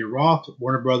grateful to Peter Roth,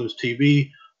 Warner Brothers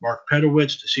TV, Mark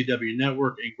Pedowitz, the CW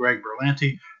Network, and Greg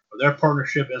Berlanti for their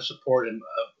partnership and support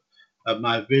of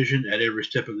my vision at every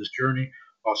step of this journey.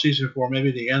 While season 4 may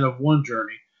be the end of one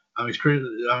journey, I'm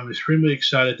extremely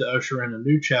excited to usher in a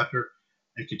new chapter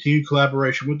and continued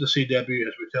collaboration with the CW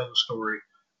as we tell the story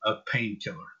of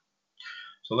Painkiller.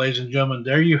 So, ladies and gentlemen,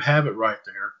 there you have it right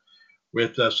there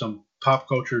with some pop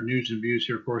culture news and views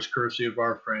here, of course, courtesy of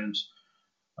our friends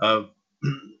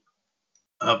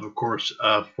of course,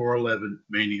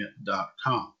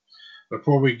 411mania.com.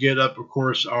 Before we get up, of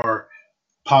course, our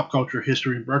pop culture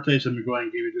history and birthdays, let me go ahead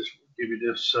and give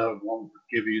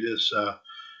you this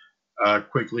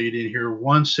quick lead in here.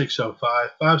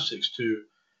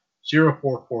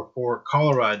 1-605-562-0444,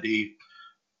 caller ID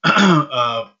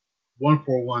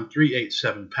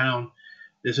 141387 #.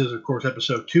 This is, of course,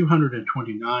 episode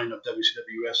 229 of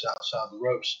WCWUS Outside the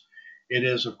Ropes. It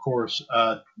is, of course,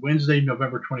 Wednesday,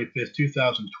 November 25th,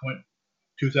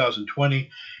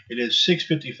 2020. It is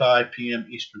 6:55 p.m.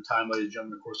 Eastern Time, ladies and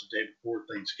gentlemen, of course, the day before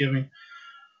Thanksgiving.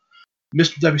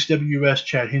 Mr. WCWUS,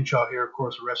 Chad Hinshaw here, of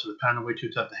course, the rest of the panel, way too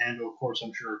tough to handle. Of course,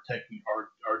 I'm sure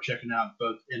are checking out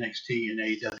both NXT and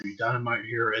AEW Dynamite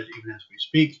here, even as we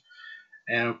speak.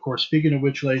 And, of course, speaking of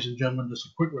which, ladies and gentlemen, just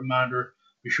a quick reminder,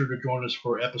 be sure to join us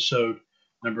for episode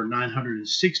number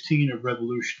 916 of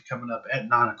Revolution coming up at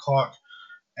 9 o'clock,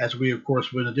 as we, of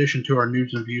course, in addition to our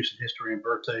news and views and history and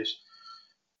birthdays,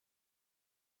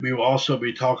 we will also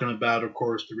be talking about, of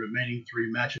course, the remaining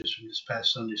 3 matches from this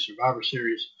past Sunday's Survivor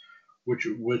Series, which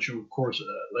of course,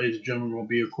 ladies and gentlemen, will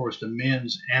be, of course, the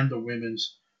men's and the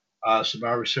women's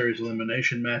Survivor Series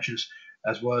elimination matches,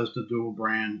 as well as the dual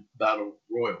brand Battle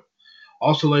Royal.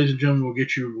 Also, ladies and gentlemen, we'll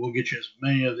get you as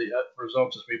many of the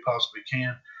results as we possibly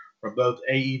can for both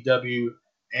AEW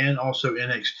and also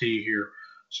NXT here.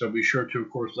 So be sure to, of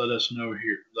course, let us know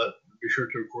here. Be sure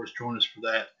to, of course, join us for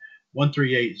that.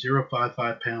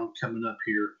 138-055 coming up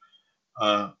here.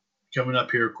 Of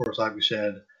course, like we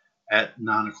said, at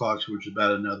 9 o'clock, which is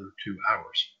about another 2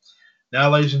 hours. Now,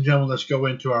 ladies and gentlemen, let's go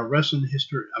into our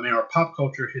our pop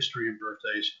culture history and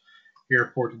birthdays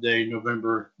here for today,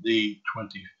 November the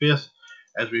 25th.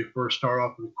 As we first start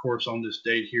off, of course, on this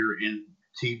date here in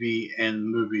TV and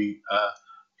movie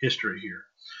history here.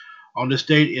 On this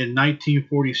date in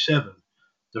 1947,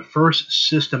 the first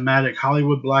systematic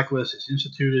Hollywood blacklist is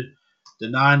instituted,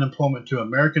 denying employment to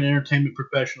American entertainment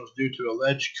professionals due to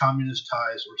alleged communist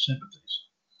ties or sympathies.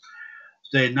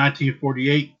 Today in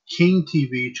 1948, King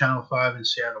TV, Channel 5 in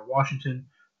Seattle, Washington,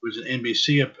 which is an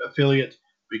NBC affiliate,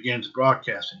 begins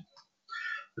broadcasting.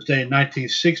 Today in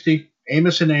 1960,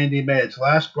 Amos and Andy made its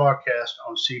last broadcast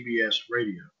on CBS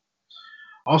radio.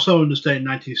 Also in this day in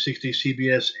 1960,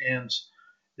 CBS ends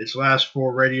its last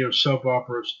 4 radio soap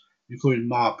operas, including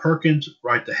Ma Perkins,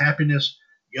 Right to Happiness,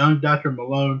 Young Dr.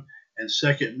 Malone, and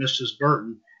Second Mrs.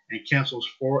 Burton, and cancels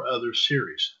 4 other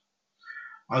series.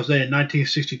 On this day in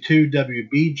 1962,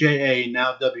 WBJA,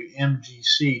 now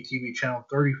WMGC, TV channel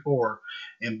 34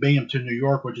 in Binghamton, New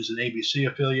York, which is an ABC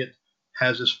affiliate,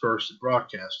 has its first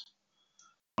broadcast.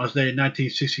 On this day in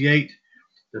 1968,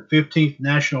 the 15th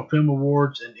National Film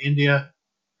Awards in India,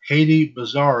 Hadi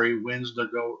Bazari wins the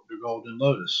Golden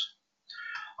Lotus.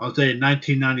 On this day in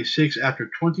 1996, after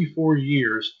 24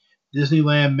 years,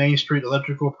 Disneyland Main Street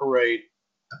Electrical Parade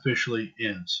officially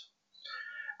ends.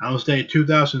 On this day in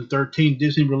 2013,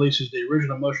 Disney releases the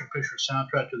original motion picture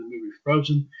soundtrack to the movie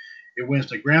Frozen. It wins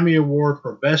the Grammy Award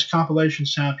for Best Compilation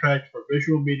Soundtrack for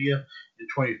Visual Media in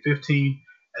 2015,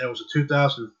 and it was a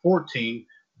 2014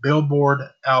 Billboard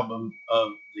Album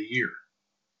of the Year.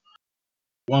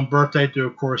 One birthday to,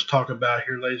 of course, talk about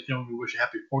here, ladies and gentlemen. We wish a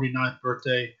happy 49th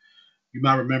birthday You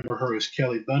might remember her as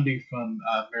Kelly Bundy from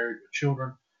Married with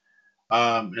Children.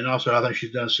 And also, I think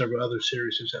she's done several other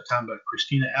series since that time. But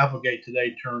Christina Applegate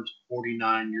today turns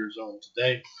 49 years old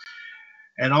today.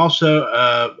 And also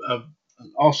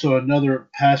another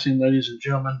passing, ladies and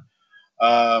gentlemen,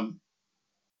 um,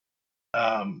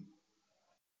 um,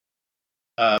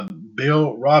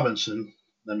 Bill Robinson.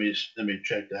 Let me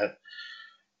check that.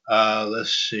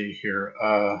 Let's see here.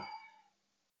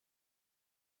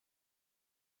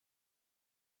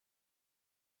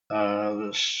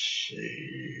 Let's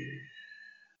see.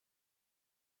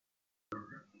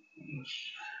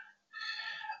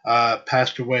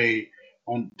 Passed away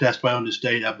on this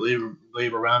date, I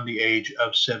believe around the age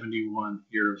of 71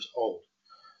 years old.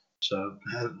 So,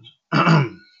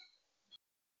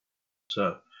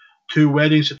 so two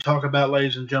weddings to talk about,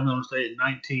 ladies and gentlemen, on this date in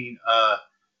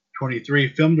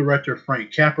 1923. Film director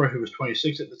Frank Capra, who was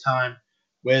 26 at the time,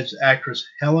 weds actress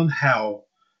Helen Howell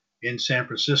in San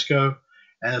Francisco.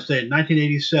 And this date in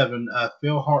 1987,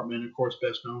 Phil Hartman, of course,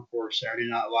 best known for Saturday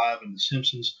Night Live and The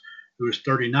Simpsons, who was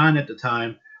 39 at the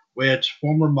time, weds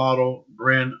former model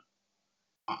Bryn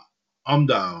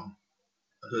Umdahl.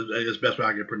 That's the best way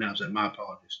I can pronounce that. My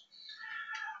apologies.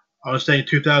 On this day in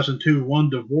 2002, one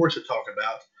divorce to talk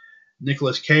about.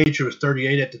 Nicolas Cage, who was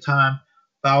 38 at the time,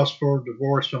 files for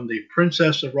divorce from the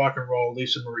Princess of Rock and Roll,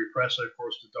 Lisa Marie Presley, of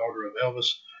course, the daughter of Elvis,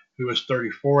 who was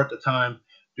 34 at the time,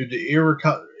 due to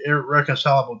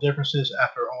irreconcilable differences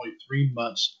after only 3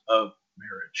 months of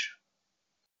marriage.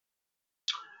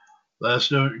 Let's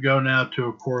go now to,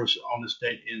 of course, on this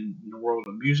date in the world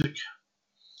of music.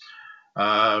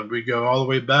 We go all the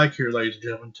way back here, ladies and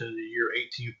gentlemen, to the year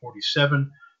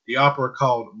 1847. The opera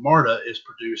called Marta is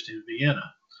produced in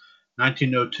Vienna.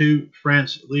 1902,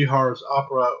 Franz Lehar's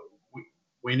opera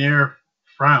Wiener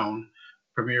Frauen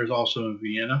premieres also in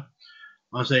Vienna.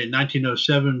 On say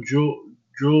 1907,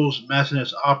 Jules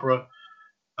Massenet's opera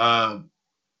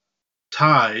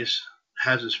Ties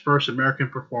has its first American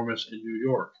performance in New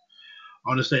York.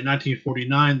 On this date,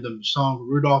 1949, the song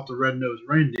Rudolph the Red-Nosed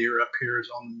Reindeer appears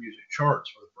on the music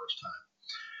charts for the first time.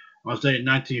 On this date,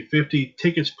 1950,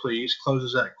 Tickets Please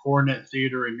closes at Coronet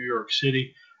Theater in New York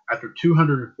City after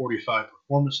 245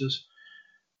 performances.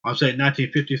 On say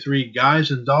 1953, Guys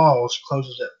and Dolls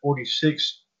closes at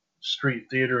 46th Street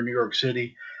Theater in New York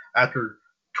City after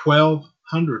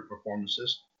 1,200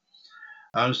 performances.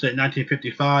 On say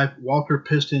 1955, Walter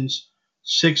Piston's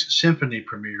Sixth Symphony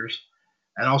premieres.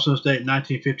 And also in state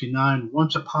 1959,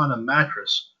 Once Upon a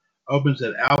Mattress opens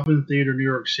at Alvin Theater, New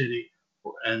York City,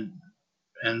 and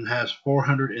has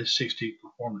 460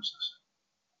 performances.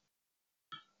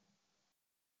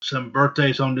 Some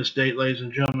birthdays on this date, ladies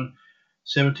and gentlemen.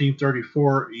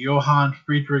 1734, Johann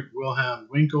Friedrich Wilhelm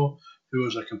Winkel, who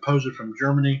was a composer from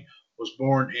Germany, was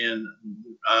born in,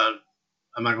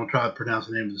 I'm not going to try to pronounce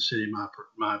the name of the city,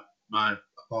 my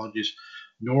apologies,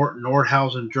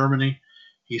 Nordhausen, Germany.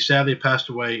 He sadly passed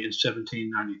away in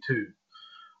 1792.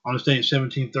 On this date in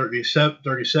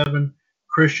 1737,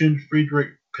 Christian Friedrich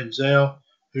Pinzel,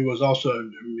 who was also a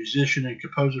musician and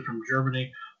composer from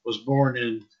Germany, was born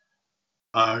in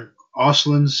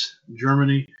Oslenz,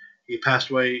 Germany. He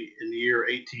passed away in the year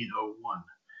 1801.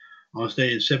 On this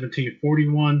day in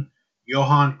 1741,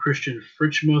 Johann Christian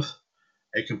Fritzmuth,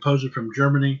 a composer from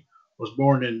Germany, was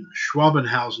born in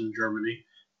Schwabenhausen, Germany.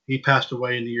 He passed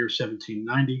away in the year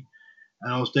 1790.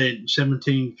 And on this day in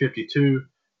 1752,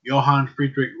 Johann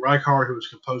Friedrich Reichardt, who was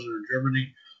a composer in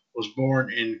Germany, was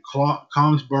born in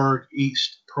Kongsberg,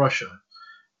 East Prussia.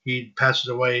 He passes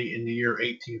away in the year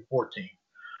 1814.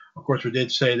 Of course, we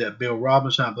did say that Bill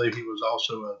Robinson, I believe he was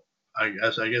also I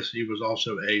guess he was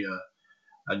also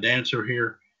a dancer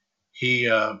here. He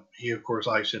of course,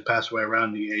 like I said, passed away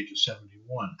around the age of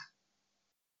 71.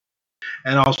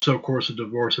 And also, of course, a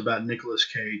divorce about Nicolas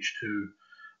Cage to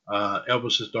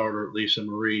Elvis's daughter, Lisa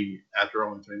Marie, after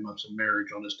only 3 months of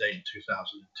marriage on this date in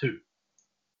 2002.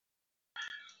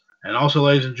 And also,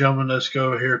 ladies and gentlemen, let's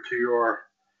go here to your,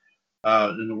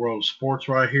 in the world of sports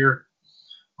right here,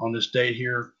 on this date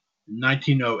here. In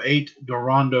 1908,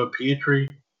 Dorando Pietri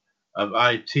of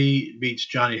IT beats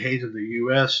Johnny Hayes of the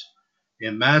U.S.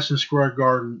 in Madison Square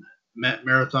Garden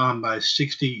marathon by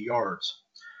 60 yards.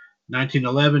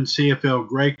 1911, CFL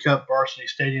Grey Cup Varsity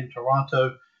Stadium,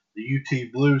 Toronto. The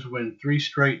UT Blues win 3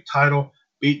 straight title,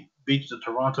 beats the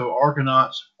Toronto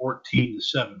Argonauts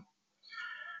 14-7.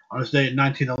 On this day in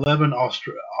 1911,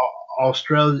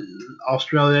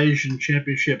 Australasian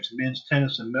Championships men's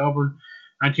tennis in Melbourne.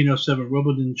 1907,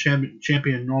 Wimbledon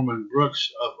champion Norman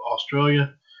Brooks of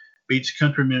Australia beats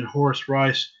countryman Horace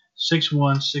Rice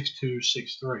 6-1, 6-2,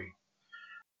 6-3.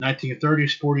 1930,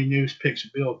 Sporting News picks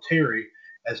Bill Terry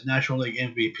as National League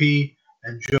MVP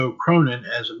and Joe Cronin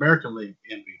as American League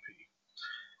MVP.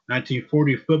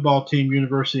 1940 football team,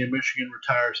 University of Michigan,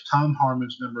 retires Tom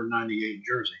Harmon's number 98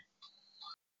 jersey.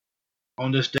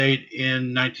 On this date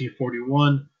in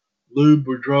 1941, Lou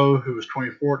Boudreau, who was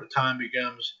 24 at the time,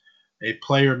 becomes a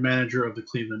player manager of the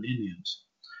Cleveland Indians.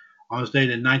 On this date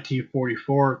in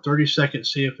 1944, 32nd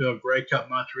CFL Grey Cup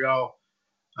Montreal,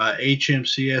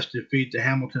 HMCS defeat the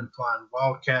Hamilton Flying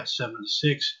Wildcats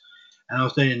 7-6. And on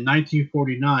this date in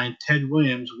 1949, Ted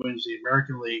Williams wins the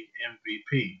American League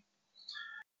MVP.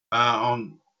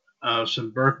 On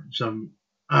some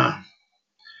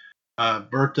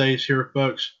birthdays here,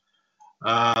 folks.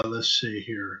 Let's see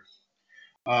here.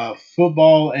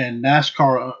 Football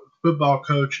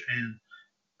coach and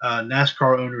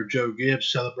NASCAR owner Joe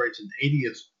Gibbs celebrates an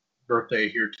 80th birthday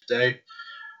here today.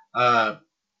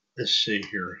 Let's see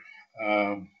here.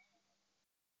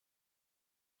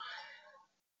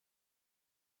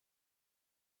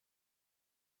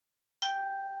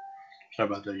 Sorry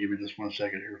about that. Give me just 1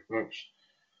 second here, folks.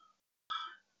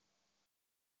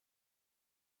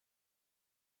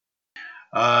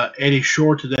 Eddie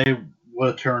Shore today would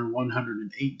have turned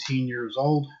 118 years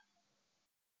old.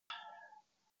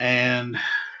 And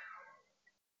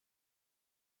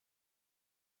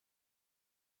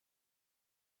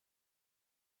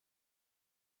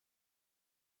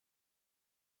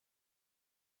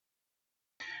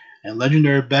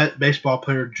legendary baseball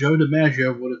player Joe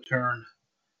DiMaggio would have turned.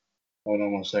 Hold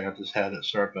on 1 second. I just had it.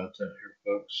 Sorry about that here,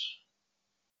 folks.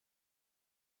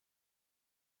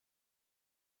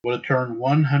 Would have turned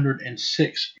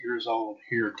 106 years old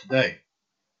here today.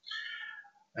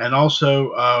 And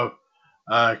also,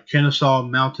 Kennesaw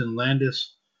Mountain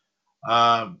Landis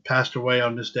passed away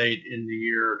on this date in the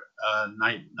year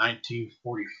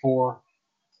 1944.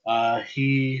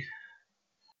 He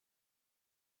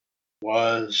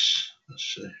was, let's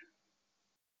see,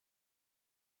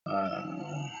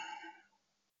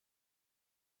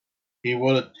 he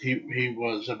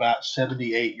was about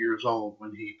 78 years old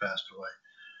when he passed away.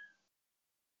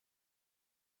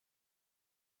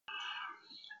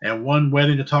 And one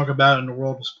wedding to talk about in the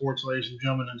world of sports, ladies and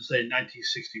gentlemen, in the state of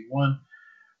 1961,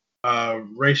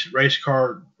 race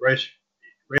car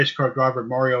driver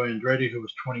Mario Andretti, who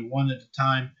was 21 at the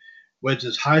time, weds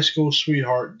his high school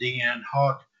sweetheart Deanne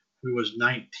Hawk, who was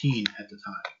 19 at the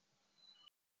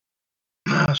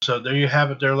time. So there you have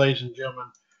it there, ladies and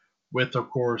gentlemen, with, of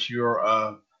course, your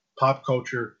pop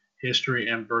culture, history,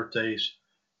 and birthdays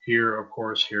here, of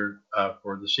course, here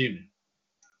for this evening.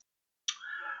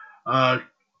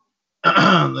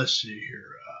 Let's see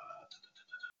here.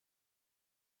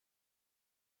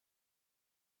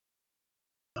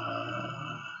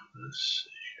 Let's see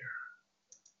here.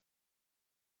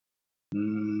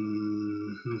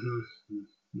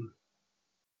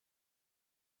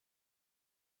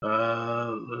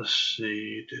 Let's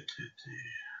see.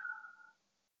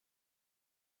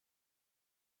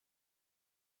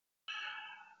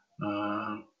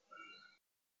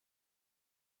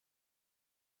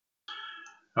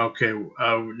 Okay,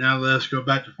 now let's go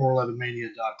back to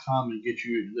 411mania.com and get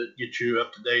you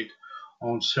up to date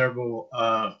on several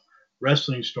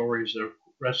wrestling stories, or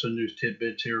wrestling news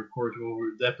tidbits here. Of course,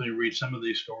 we'll definitely read some of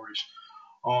these stories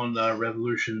on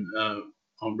Revolution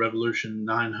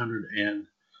 900 and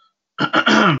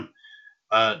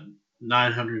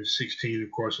 916,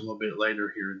 of course, a little bit later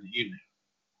here in the evening.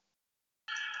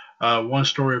 One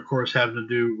story, of course, having to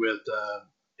do with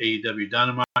AEW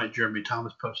Dynamite. Jeremy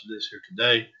Thomas posted this here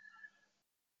today.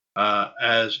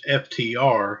 As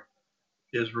FTR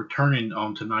is returning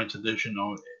on tonight's edition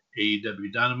on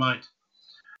AEW Dynamite.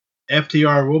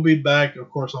 FTR will be back, of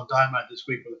course, on Dynamite this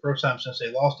week for the first time since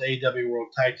they lost the AEW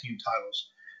World Tag Team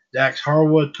titles. Dax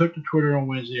Harwood took to Twitter on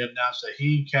Wednesday and announced that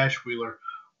he and Cash Wheeler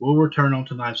will return on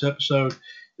tonight's episode.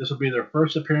 This will be their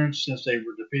first appearance since they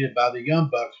were defeated by the Young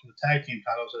Bucks for the tag team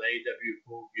titles at AEW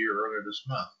Full Gear earlier this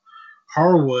month.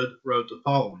 Harwood wrote the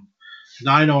following: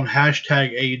 "Tonight on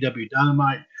hashtag AEW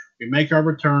Dynamite, we make our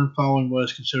return following what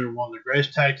is considered one of the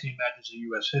greatest tag team matches in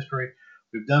U.S. history.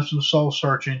 We've done some soul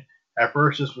searching. At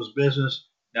first, this was business.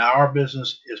 Now our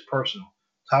business is personal.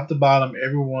 Top to bottom,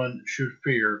 everyone should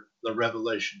fear the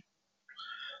revelation."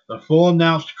 The full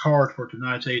announced card for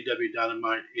tonight's AEW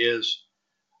Dynamite is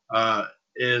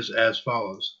as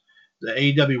follows. The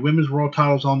AEW Women's World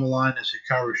titles on the line as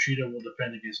Hikaru Shida will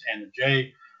defend against Anna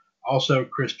Jay. Also,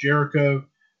 Chris Jericho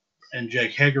and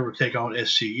Jake Hager will take on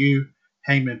SCU.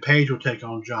 Hangman Page will take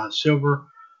on John Silver.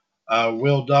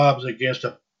 Will Dobbs against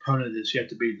an opponent that's yet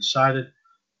to be decided.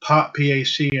 Pop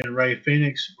PAC and Ray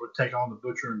Phoenix will take on the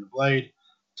Butcher and the Blade.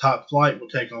 Top Flight will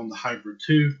take on the Hybrid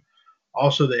 2.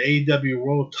 Also, the AEW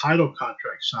World title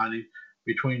contract signing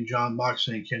between Jon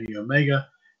Moxley and Kenny Omega.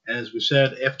 And as we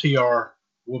said, FTR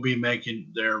will be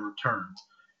making their return.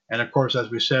 And of course, as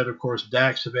we said, of course,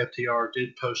 Dax of FTR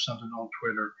did post something on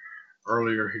Twitter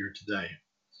earlier here today,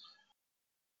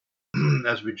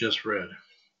 as we just read.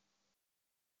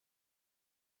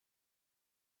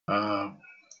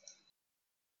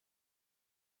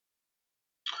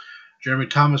 Jeremy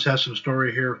Thomas has some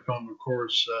story here from, of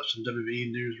course, some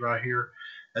WWE news right here,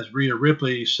 as Rhea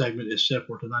Ripley's segment is set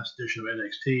for tonight's edition of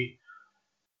NXT.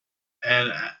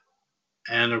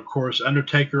 And of course,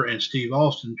 Undertaker and Steve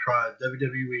Austin tried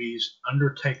WWE's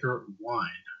Undertaker wine.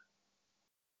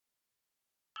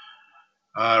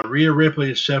 Rhea Ripley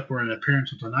is set for an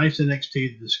appearance on tonight's NXT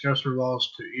to discuss her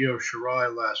loss to Io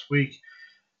Shirai last week.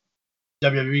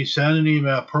 WWE sent an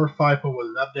email per FIFO with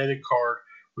an updated card,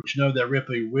 which noted that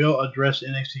Ripley will address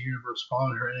NXT Universe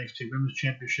following her NXT Women's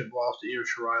Championship loss to Io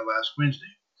Shirai last Wednesday.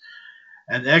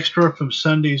 An extra from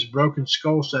Sunday's Broken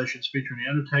Skull sessions featuring The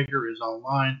Undertaker is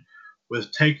online,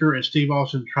 with Taker and Steve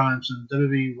Austin trying some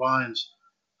WWE wines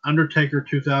Undertaker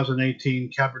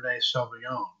 2018 Cabernet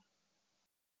Sauvignon.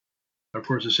 Of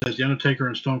course, it says The Undertaker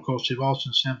and Stone Cold Steve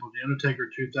Austin sampled The Undertaker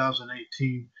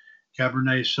 2018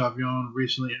 Cabernet Sauvignon,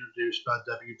 recently introduced by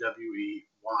WWE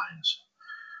Wines.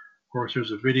 Of course,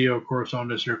 there's a video, of course, on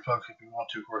this here, folks. If you want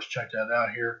to, of course, check that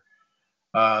out here.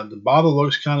 The bottle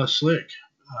looks kind of slick.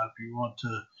 If you want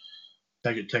to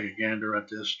take a gander at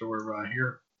this story right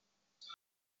here.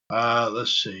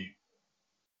 Let's see.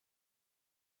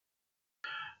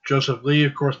 Joseph Lee,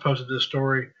 of course, posted this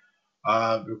story.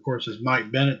 Of course, as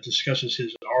Mike Bennett discusses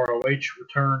his ROH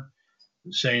return,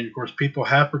 saying, of course, people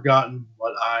have forgotten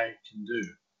what I can do.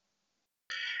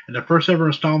 In the first ever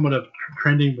installment of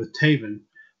Trending with Taven,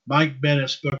 Mike Bennett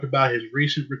spoke about his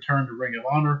recent return to Ring of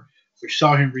Honor, which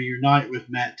saw him reunite with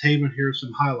Matt Taven. Here are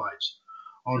some highlights.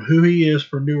 On who he is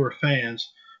for newer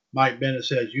fans, Mike Bennett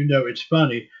says, "You know, it's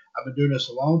funny. I've been doing this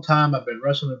a long time. I've been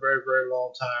wrestling a very, very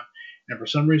long time. And for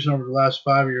some reason over the last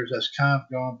 5 years, that's kind of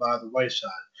gone by the wayside.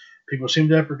 People seem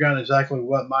to have forgotten exactly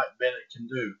what Mike Bennett can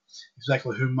do,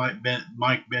 exactly who Mike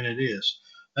Bennett is.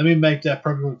 Let me make that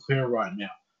perfectly clear right now.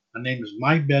 My name is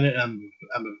Mike Bennett, and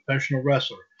I'm a professional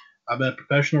wrestler. I've been a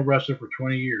professional wrestler for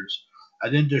 20 years. I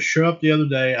didn't just show up the other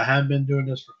day. I haven't been doing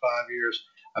this for 5 years.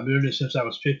 I've been doing this since I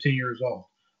was 15 years old.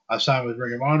 I signed with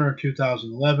Ring of Honor in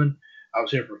 2011. I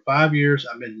was here for 5 years.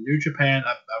 I've been to New Japan.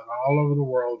 I've gone all over the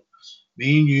world.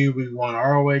 Me and you, we won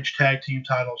ROH tag team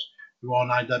titles. We won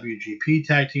IWGP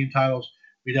tag team titles.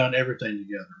 We done everything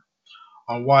together."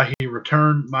 On why he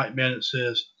returned, Mike Bennett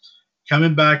says,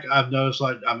 "Coming back, I've noticed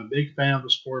like I'm a big fan of the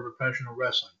sport of professional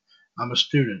wrestling. I'm a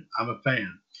student. I'm a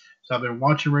fan. So I've been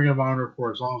watching Ring of Honor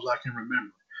for as long as I can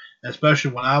remember. And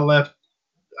especially when I left,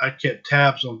 I kept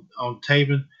tabs on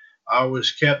Taven. I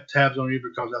always kept tabs on you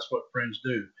because that's what friends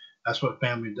do. That's what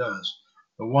family does.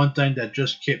 The one thing that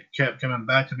just kept coming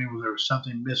back to me was there was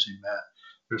something missing, Matt.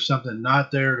 There's something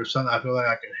not there. There's something I feel like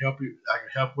I can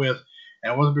help with.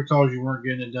 And it wasn't because you weren't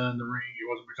getting it done in the ring. It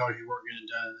wasn't because you weren't getting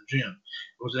it done in the gym.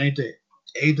 It was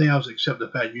anything else except the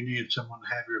fact you needed someone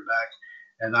to have your back.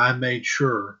 And I made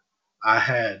sure I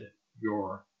had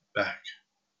your back."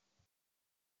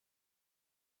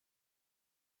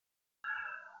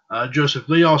 Joseph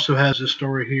Lee also has this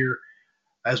story here.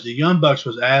 As the Young Bucks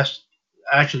was asked,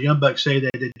 actually, Young Bucks say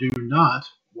that they do not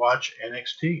watch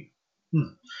NXT.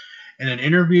 In an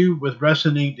interview with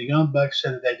Wrestling Inc., the Young Bucks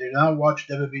said that they do not watch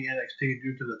WWE NXT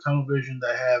due to the tunnel vision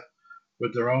they have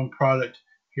with their own product.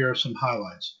 Here are some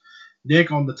highlights.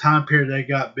 Nick, on the time period they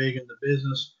got big in the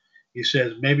business, he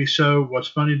says, "Maybe so. What's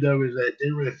funny, though, is that it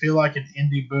didn't really feel like an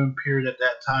indie boom period at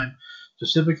that time,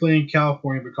 specifically in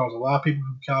California, because a lot of people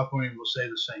from California will say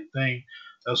the same thing.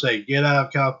 They'll say, get out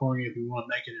of California if you want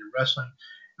to make it in wrestling."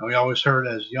 And we always heard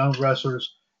as young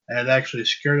wrestlers, and it actually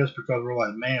scared us because we're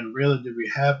like, man, really, did we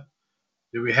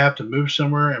have to move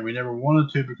somewhere? And we never wanted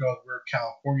to because we're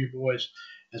California boys.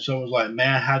 And so it was like,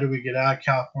 man, how do we get out of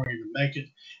California to make it?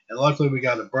 And luckily we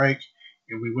got a break,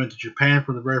 and we went to Japan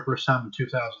for the very first time in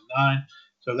 2009.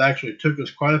 So it actually took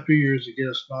us quite a few years to get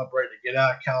a small break to get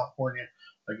out of California.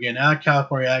 Again, out of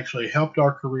California actually helped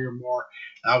our career more.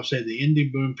 I would say the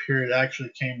indie boom period actually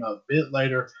came a bit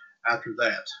later after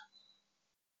that.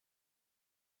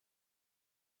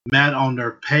 Matt, on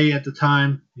their pay at the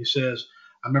time, he says,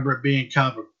 "I remember it being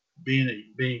kind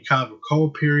of a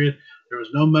cold period. There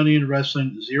was no money in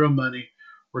wrestling, zero money.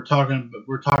 We're talking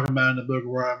about in the book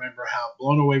where I remember how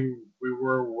blown away we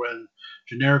were when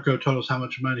Generico told us how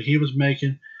much money he was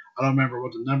making. I don't remember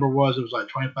what the number was. It was like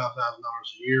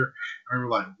 $25,000 a year. I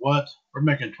remember like, what? We're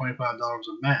making $25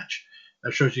 a match.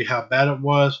 That shows you how bad it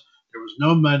was. There was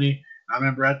no money. I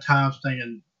remember at times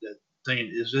thinking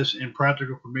thinking, is this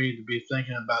impractical for me to be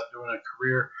thinking about doing a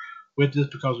career with this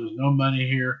because there's no money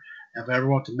here? And if I ever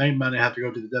want to make money, I have to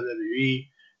go to the WWE.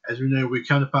 As we know, we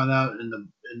come to find out in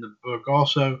the book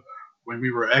also, when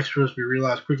we were extras, we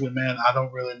realized quickly, man, I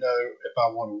don't really know if I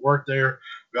want to work there.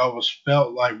 We always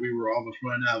felt like we were almost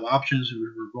running out of options and we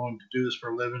were going to do this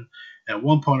for a living. At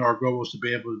one point, our goal was to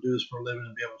be able to do this for a living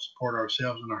and be able to support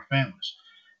ourselves and our families.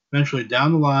 Eventually,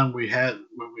 down the line,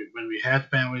 when we had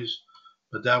families,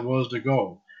 but that was the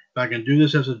goal. If I can do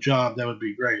this as a job, that would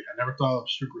be great. I never thought of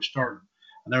superstardom.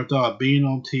 I never thought of being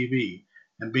on TV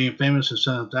and being famous and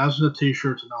selling thousands of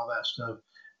T-shirts and all that stuff.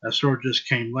 That sort of just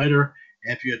came later.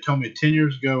 And if you had told me 10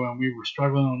 years ago when we were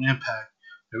struggling on Impact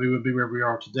that we would be where we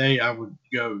are today, I would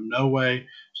go, no way.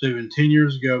 So even 10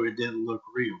 years ago, it didn't look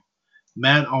real.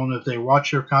 Matt, on if they watch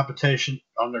their competition,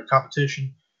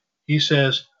 he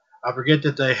says, I forget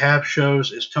that they have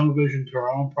shows. It's television to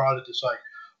our own product. It's like,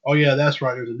 oh, yeah, that's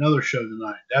right. There's another show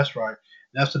tonight. That's right.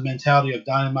 And that's the mentality of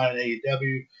Dynamite and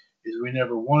AEW is we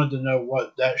never wanted to know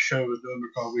what that show was doing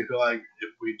because we feel like if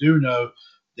we do know,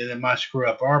 then it might screw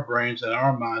up our brains and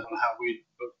our minds on how we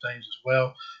book things as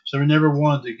well. So we never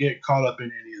wanted to get caught up in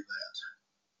any of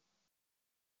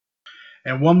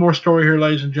that. And one more story here,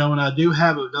 ladies and gentlemen. I do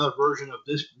have another version of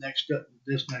this next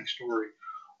story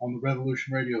on the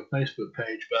Revolution Radio Facebook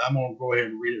page, but I'm going to go ahead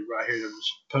and read it right here. It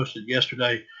was posted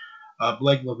yesterday.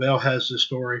 Blake Lavelle has this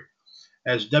story.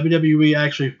 As WWE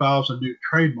actually files a new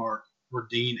trademark for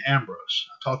Dean Ambrose.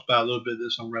 I talked about a little bit of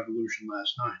this on Revolution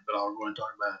last night, but I'll go and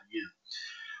talk about it again.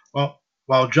 Well,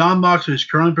 while Jon Moxley is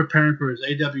currently preparing for his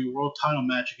AEW World Title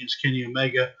match against Kenny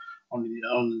Omega on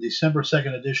the December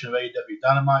 2nd edition of AEW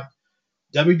Dynamite,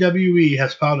 WWE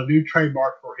has filed a new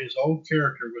trademark for his old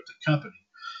character with the company.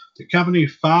 The company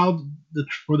filed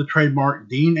for the trademark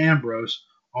Dean Ambrose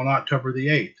on October the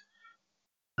 8th.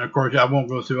 And of course, I won't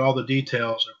go through all the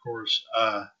details, of course,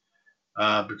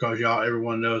 because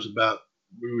everyone knows about.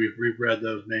 We've read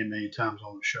those many times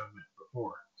on the show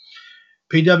before.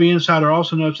 PW Insider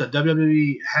also notes that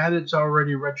WWE had its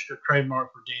already registered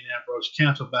trademark for Dean Ambrose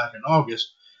canceled back in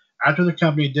August after the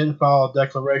company didn't file a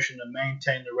declaration to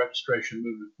maintain the registration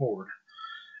moving forward.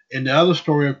 In the other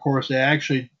story, of course, they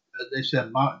said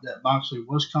that Moxley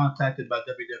was contacted by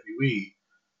WWE,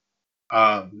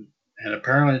 and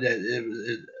apparently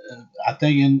I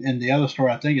think in the other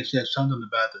story, I think it said something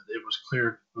about that it was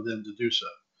cleared for them to do so.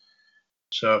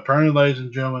 So apparently, ladies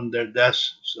and gentlemen,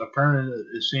 apparently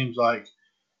it seems like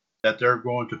that they're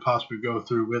going to possibly go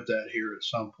through with that here at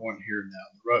some point here down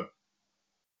the road.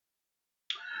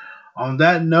 On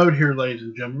that note here, ladies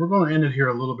and gentlemen, we're going to end it here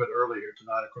a little bit early here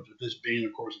tonight. Of course, with this being,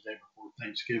 of course, the day before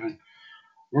Thanksgiving,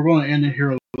 we're going to end it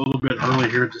here a little bit early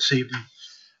here this evening.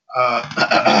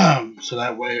 So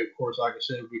that way, of course, like I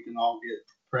said, we can all get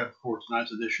prepped for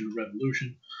tonight's edition of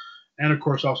Revolution. And, of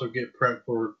course, also get prepped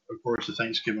for, of course, the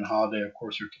Thanksgiving holiday, of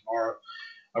course, here tomorrow.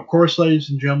 Of course,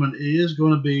 ladies and gentlemen, it is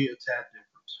going to be a tad different.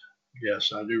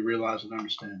 Yes, I do realize and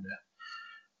understand that.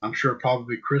 I'm sure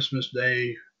probably Christmas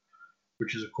Day,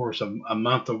 which is, of course, a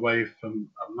month away from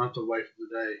the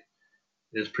day,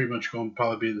 is pretty much going to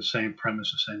probably be the same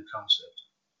premise, the same concept.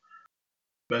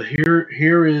 But here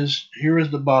is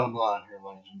the bottom line here,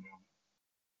 ladies and gentlemen.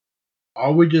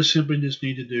 All we just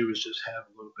need to do is just have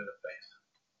a little bit of faith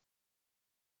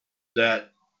that,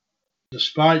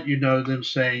 despite them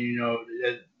saying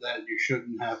that you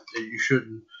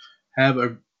shouldn't have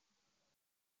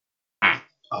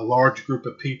a large group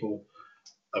of people,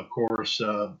 of course,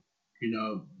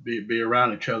 be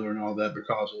around each other and all that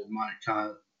because it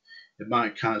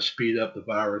might kind of speed up the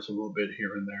virus a little bit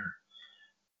here and there.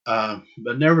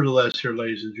 But nevertheless, here,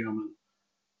 ladies and gentlemen,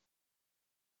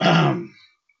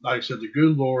 like I said, the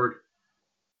good Lord,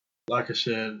 like I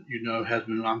said,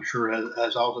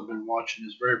 has also been watching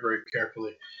this very, very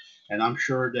carefully, and I'm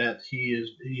sure that he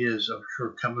is, I'm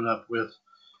sure, coming up with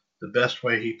the best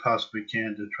way he possibly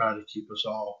can to try to keep us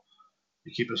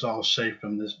all safe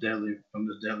from this deadly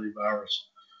virus.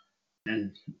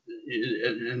 And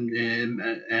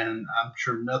I'm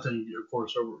sure nothing, of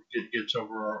course, gets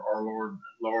over our Lord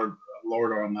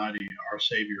Almighty, our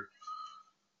Savior.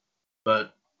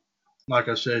 But like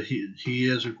I said, he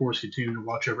is, of course, continuing to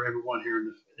watch over everyone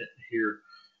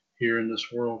here in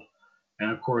this world,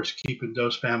 and of course, keeping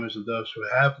those families of those who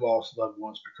have lost loved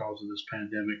ones because of this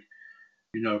pandemic,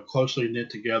 closely knit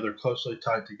together, closely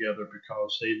tied together,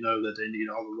 because they know that they need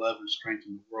all the love and strength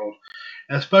in the world,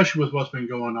 and especially with what's been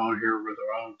going on here with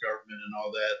our own government and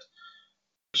all that.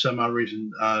 For some odd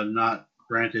reason, not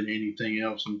granted anything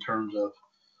else in terms of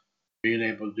being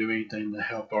able to do anything to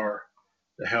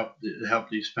help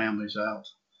these families out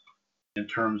in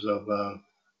terms of, of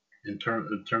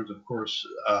course,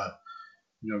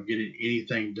 getting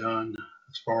anything done.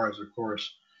 As far as, of course,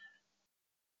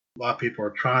 a lot of people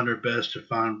are trying their best to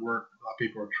find work. A lot of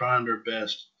people are trying their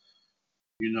best,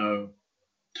 you know,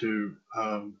 to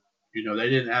they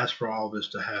didn't ask for all this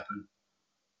to happen,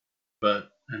 but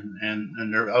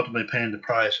and they're ultimately paying the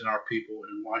price. And our people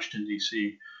in Washington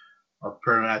D.C. are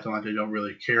apparently acting like they don't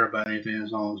really care about anything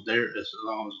as long as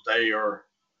they are,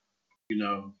 you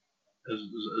know,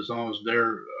 as long as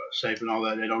they're safe and all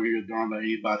that. They don't give a darn about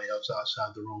anybody else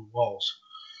outside their own walls.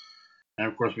 And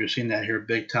of course, we've seen that here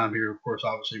big time here. Of course,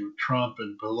 obviously with Trump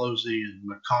and Pelosi and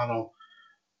McConnell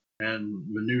and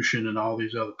Mnuchin and all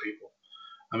these other people.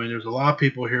 I mean, there's a lot of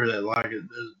people here that like it.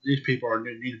 These people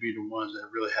need to be the ones that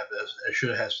really have this. They should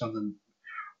have had something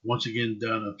once again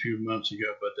done a few months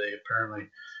ago, but they apparently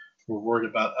were worried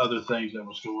about other things that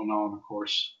was going on, of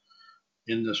course,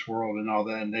 in this world and all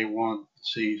that, and they want to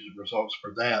see results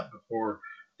for that before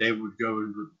they would go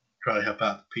and try to help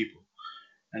out the people.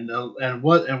 And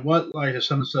what like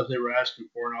some of the stuff they were asking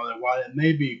for and all that, while it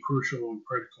may be crucial and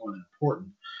critical and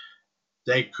important,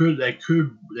 they could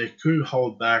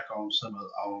hold back on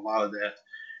on a lot of that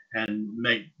and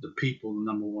make the people the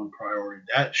number one priority.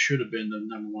 That should have been the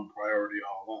number one priority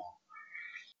all along.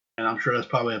 And I'm sure that's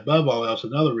probably above all else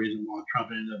another reason why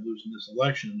Trump ended up losing this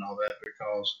election and all that,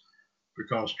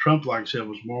 because Trump, like I said,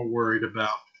 was more worried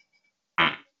about,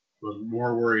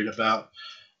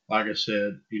 like I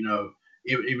said,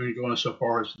 even going so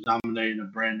far as nominating a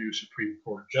brand new Supreme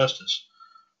Court justice.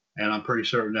 And I'm pretty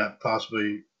certain that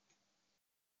possibly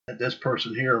this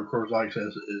person here, of course, like I said,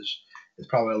 is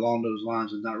probably along those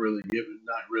lines and not really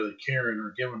caring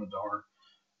or giving a darn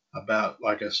about,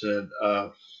 like I said,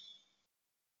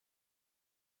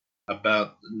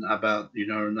 about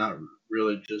not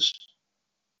really just,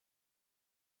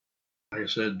 like I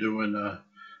said, doing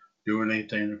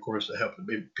anything, of course, to help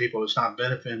the people. It's not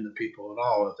benefiting the people at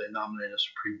all if they nominate a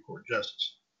Supreme Court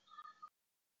justice.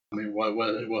 I mean, what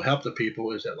it will help the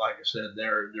people is that, like I said,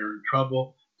 they're in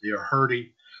trouble, they are hurting,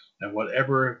 and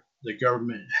whatever the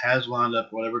government has lined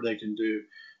up, whatever they can do,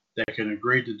 they can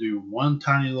agree to do one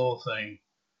tiny little thing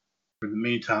for the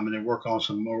meantime, and then work on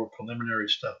some more preliminary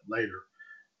stuff later.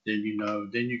 Then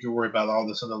you can worry about all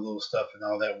this other little stuff and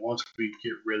all that once we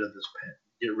get rid of this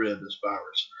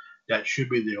virus. That should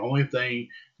be the only thing,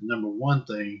 the number one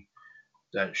thing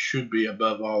that should be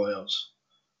above all else.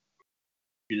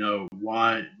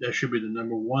 Why that should be the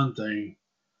number one thing,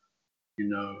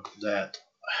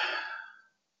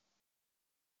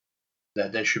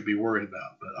 that they should be worried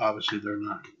about. But obviously they're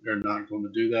not going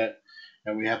to do that.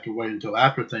 And we have to wait until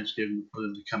after Thanksgiving for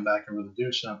them to come back and really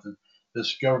do something. The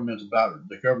government's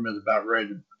about ready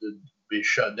to be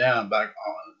shut down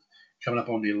coming up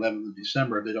on the 11th of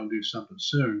December. If they don't do something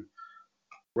soon,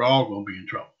 we're all going to be in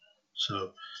trouble.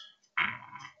 So,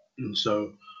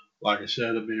 like I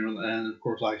said, and of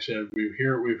course, like I said, we've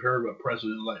heard what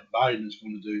President-elect Biden is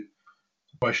going to do.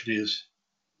 The question is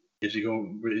he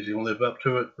going to live up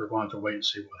to it? We're going to wait and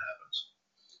see what happens.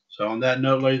 So, on that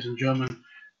note, ladies and gentlemen,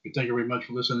 we thank you very much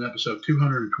for listening to episode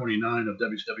 229 of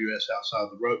WCWUS Outside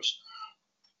the Ropes.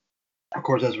 Of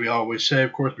course, as we always say,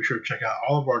 of course, be sure to check out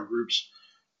all of our groups,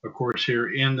 of course, here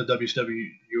in the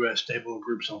WCWUS stable of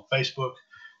groups on Facebook.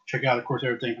 Check out, of course,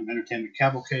 everything from Entertainment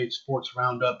Cavalcade, Sports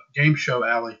Roundup, Game Show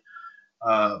Alley,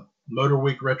 Motor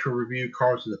Week Retro Review,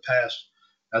 Cards of the Past,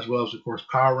 as well as, of course,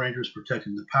 Power Rangers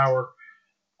Protecting the Power.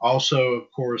 Also,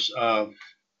 of course,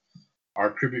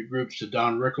 our tribute groups to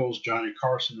Don Rickles, Johnny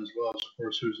Carson, as well as, of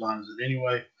course, Whose Line Is It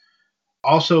Anyway?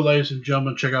 Also, ladies and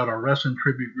gentlemen, check out our wrestling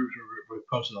tribute groups. We've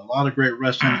posted a lot of great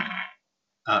wrestling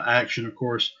action, of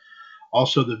course.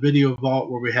 Also, the Video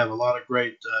Vault, where we have a lot of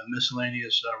great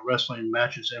miscellaneous wrestling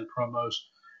matches and promos.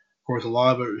 Of course, a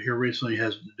lot of it here recently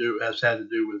has had to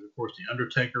do with, of course, The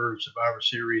Undertaker, Survivor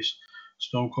Series,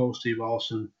 Stone Cold Steve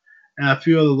Austin, and a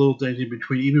few other little things in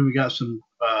between. Even we got some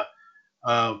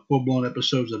full-blown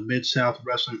episodes of Mid-South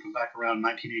Wrestling from back around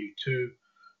 1982.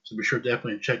 So be sure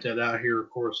definitely check that out here, of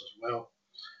course, as well.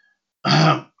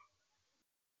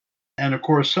 And, of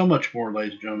course, so much more,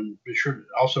 ladies and gentlemen. Be sure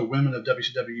also Women of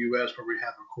WCWUS, where we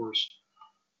have, of course,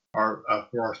 for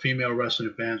our female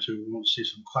wrestling fans who want to see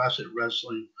some classic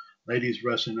wrestling, ladies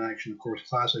wrestling action, of course,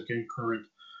 classic and current.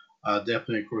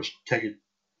 Definitely, of course, check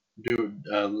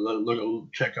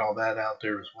all that out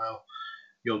there as well.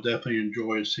 You'll definitely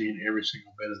enjoy seeing every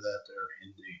single bit of that there,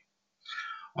 indeed.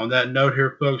 On that note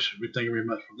here, folks, we thank you very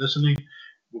much for listening.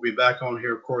 We'll be back on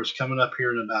here, of course, coming up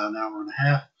here in about an hour and a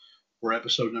half for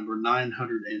episode number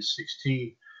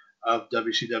 916 of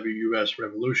WCWUS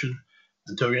Revolution.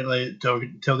 Until then, ladies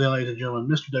and gentlemen,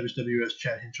 Mr. WCWUS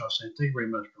Chad Henshaw saying thank you very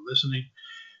much for listening.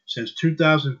 Since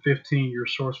 2015, your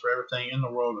source for everything in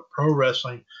the world of pro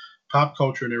wrestling, pop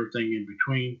culture, and everything in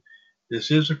between. This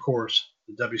is, of course,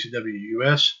 the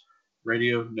WCWUS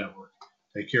Radio Network.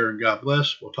 Take care and God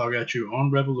bless. We'll talk at you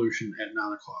on Revolution at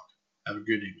 9 o'clock. Have a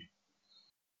good evening.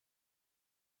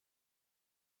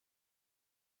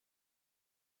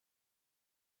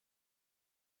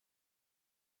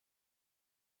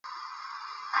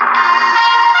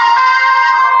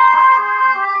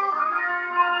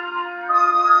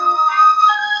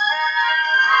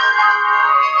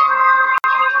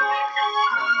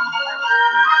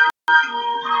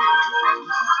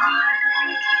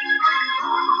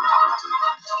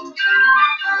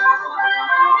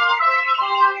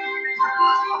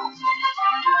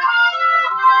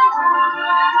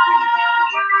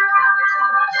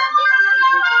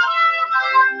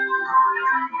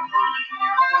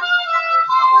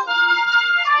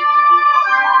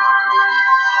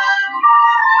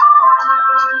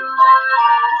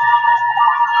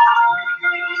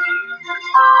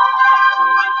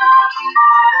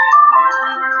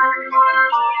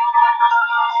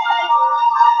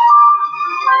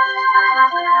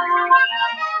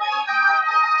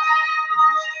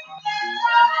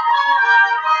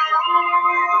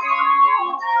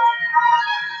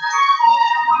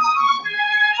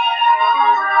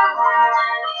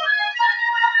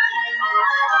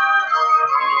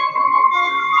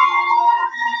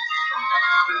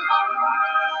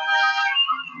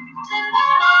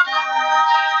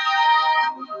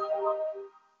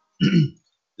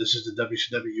 This is the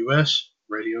WCWUS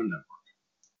Radio Network.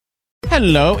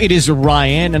 Hello, it is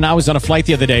Ryan, and I was on a flight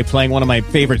the other day playing one of my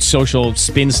favorite social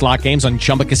spin slot games on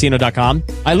ChumbaCasino.com.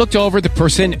 I looked over at the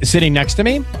person sitting next to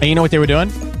me, and you know what they were doing?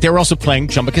 They were also playing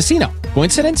Chumba Casino.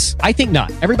 Coincidence? I think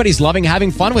not. Everybody's loving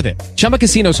having fun with it. Chumba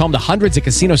Casino is home to hundreds of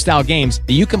casino-style games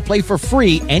that you can play for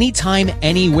free anytime,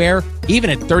 anywhere, even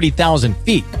at 30,000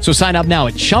 feet. So sign up now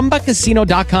at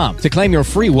ChumbaCasino.com to claim your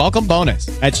free welcome bonus.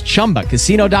 That's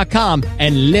ChumbaCasino.com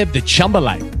and live the Chumba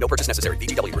life. No purchase necessary.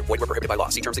 VGW Group. Void where prohibited by law.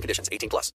 See terms and conditions. 18+.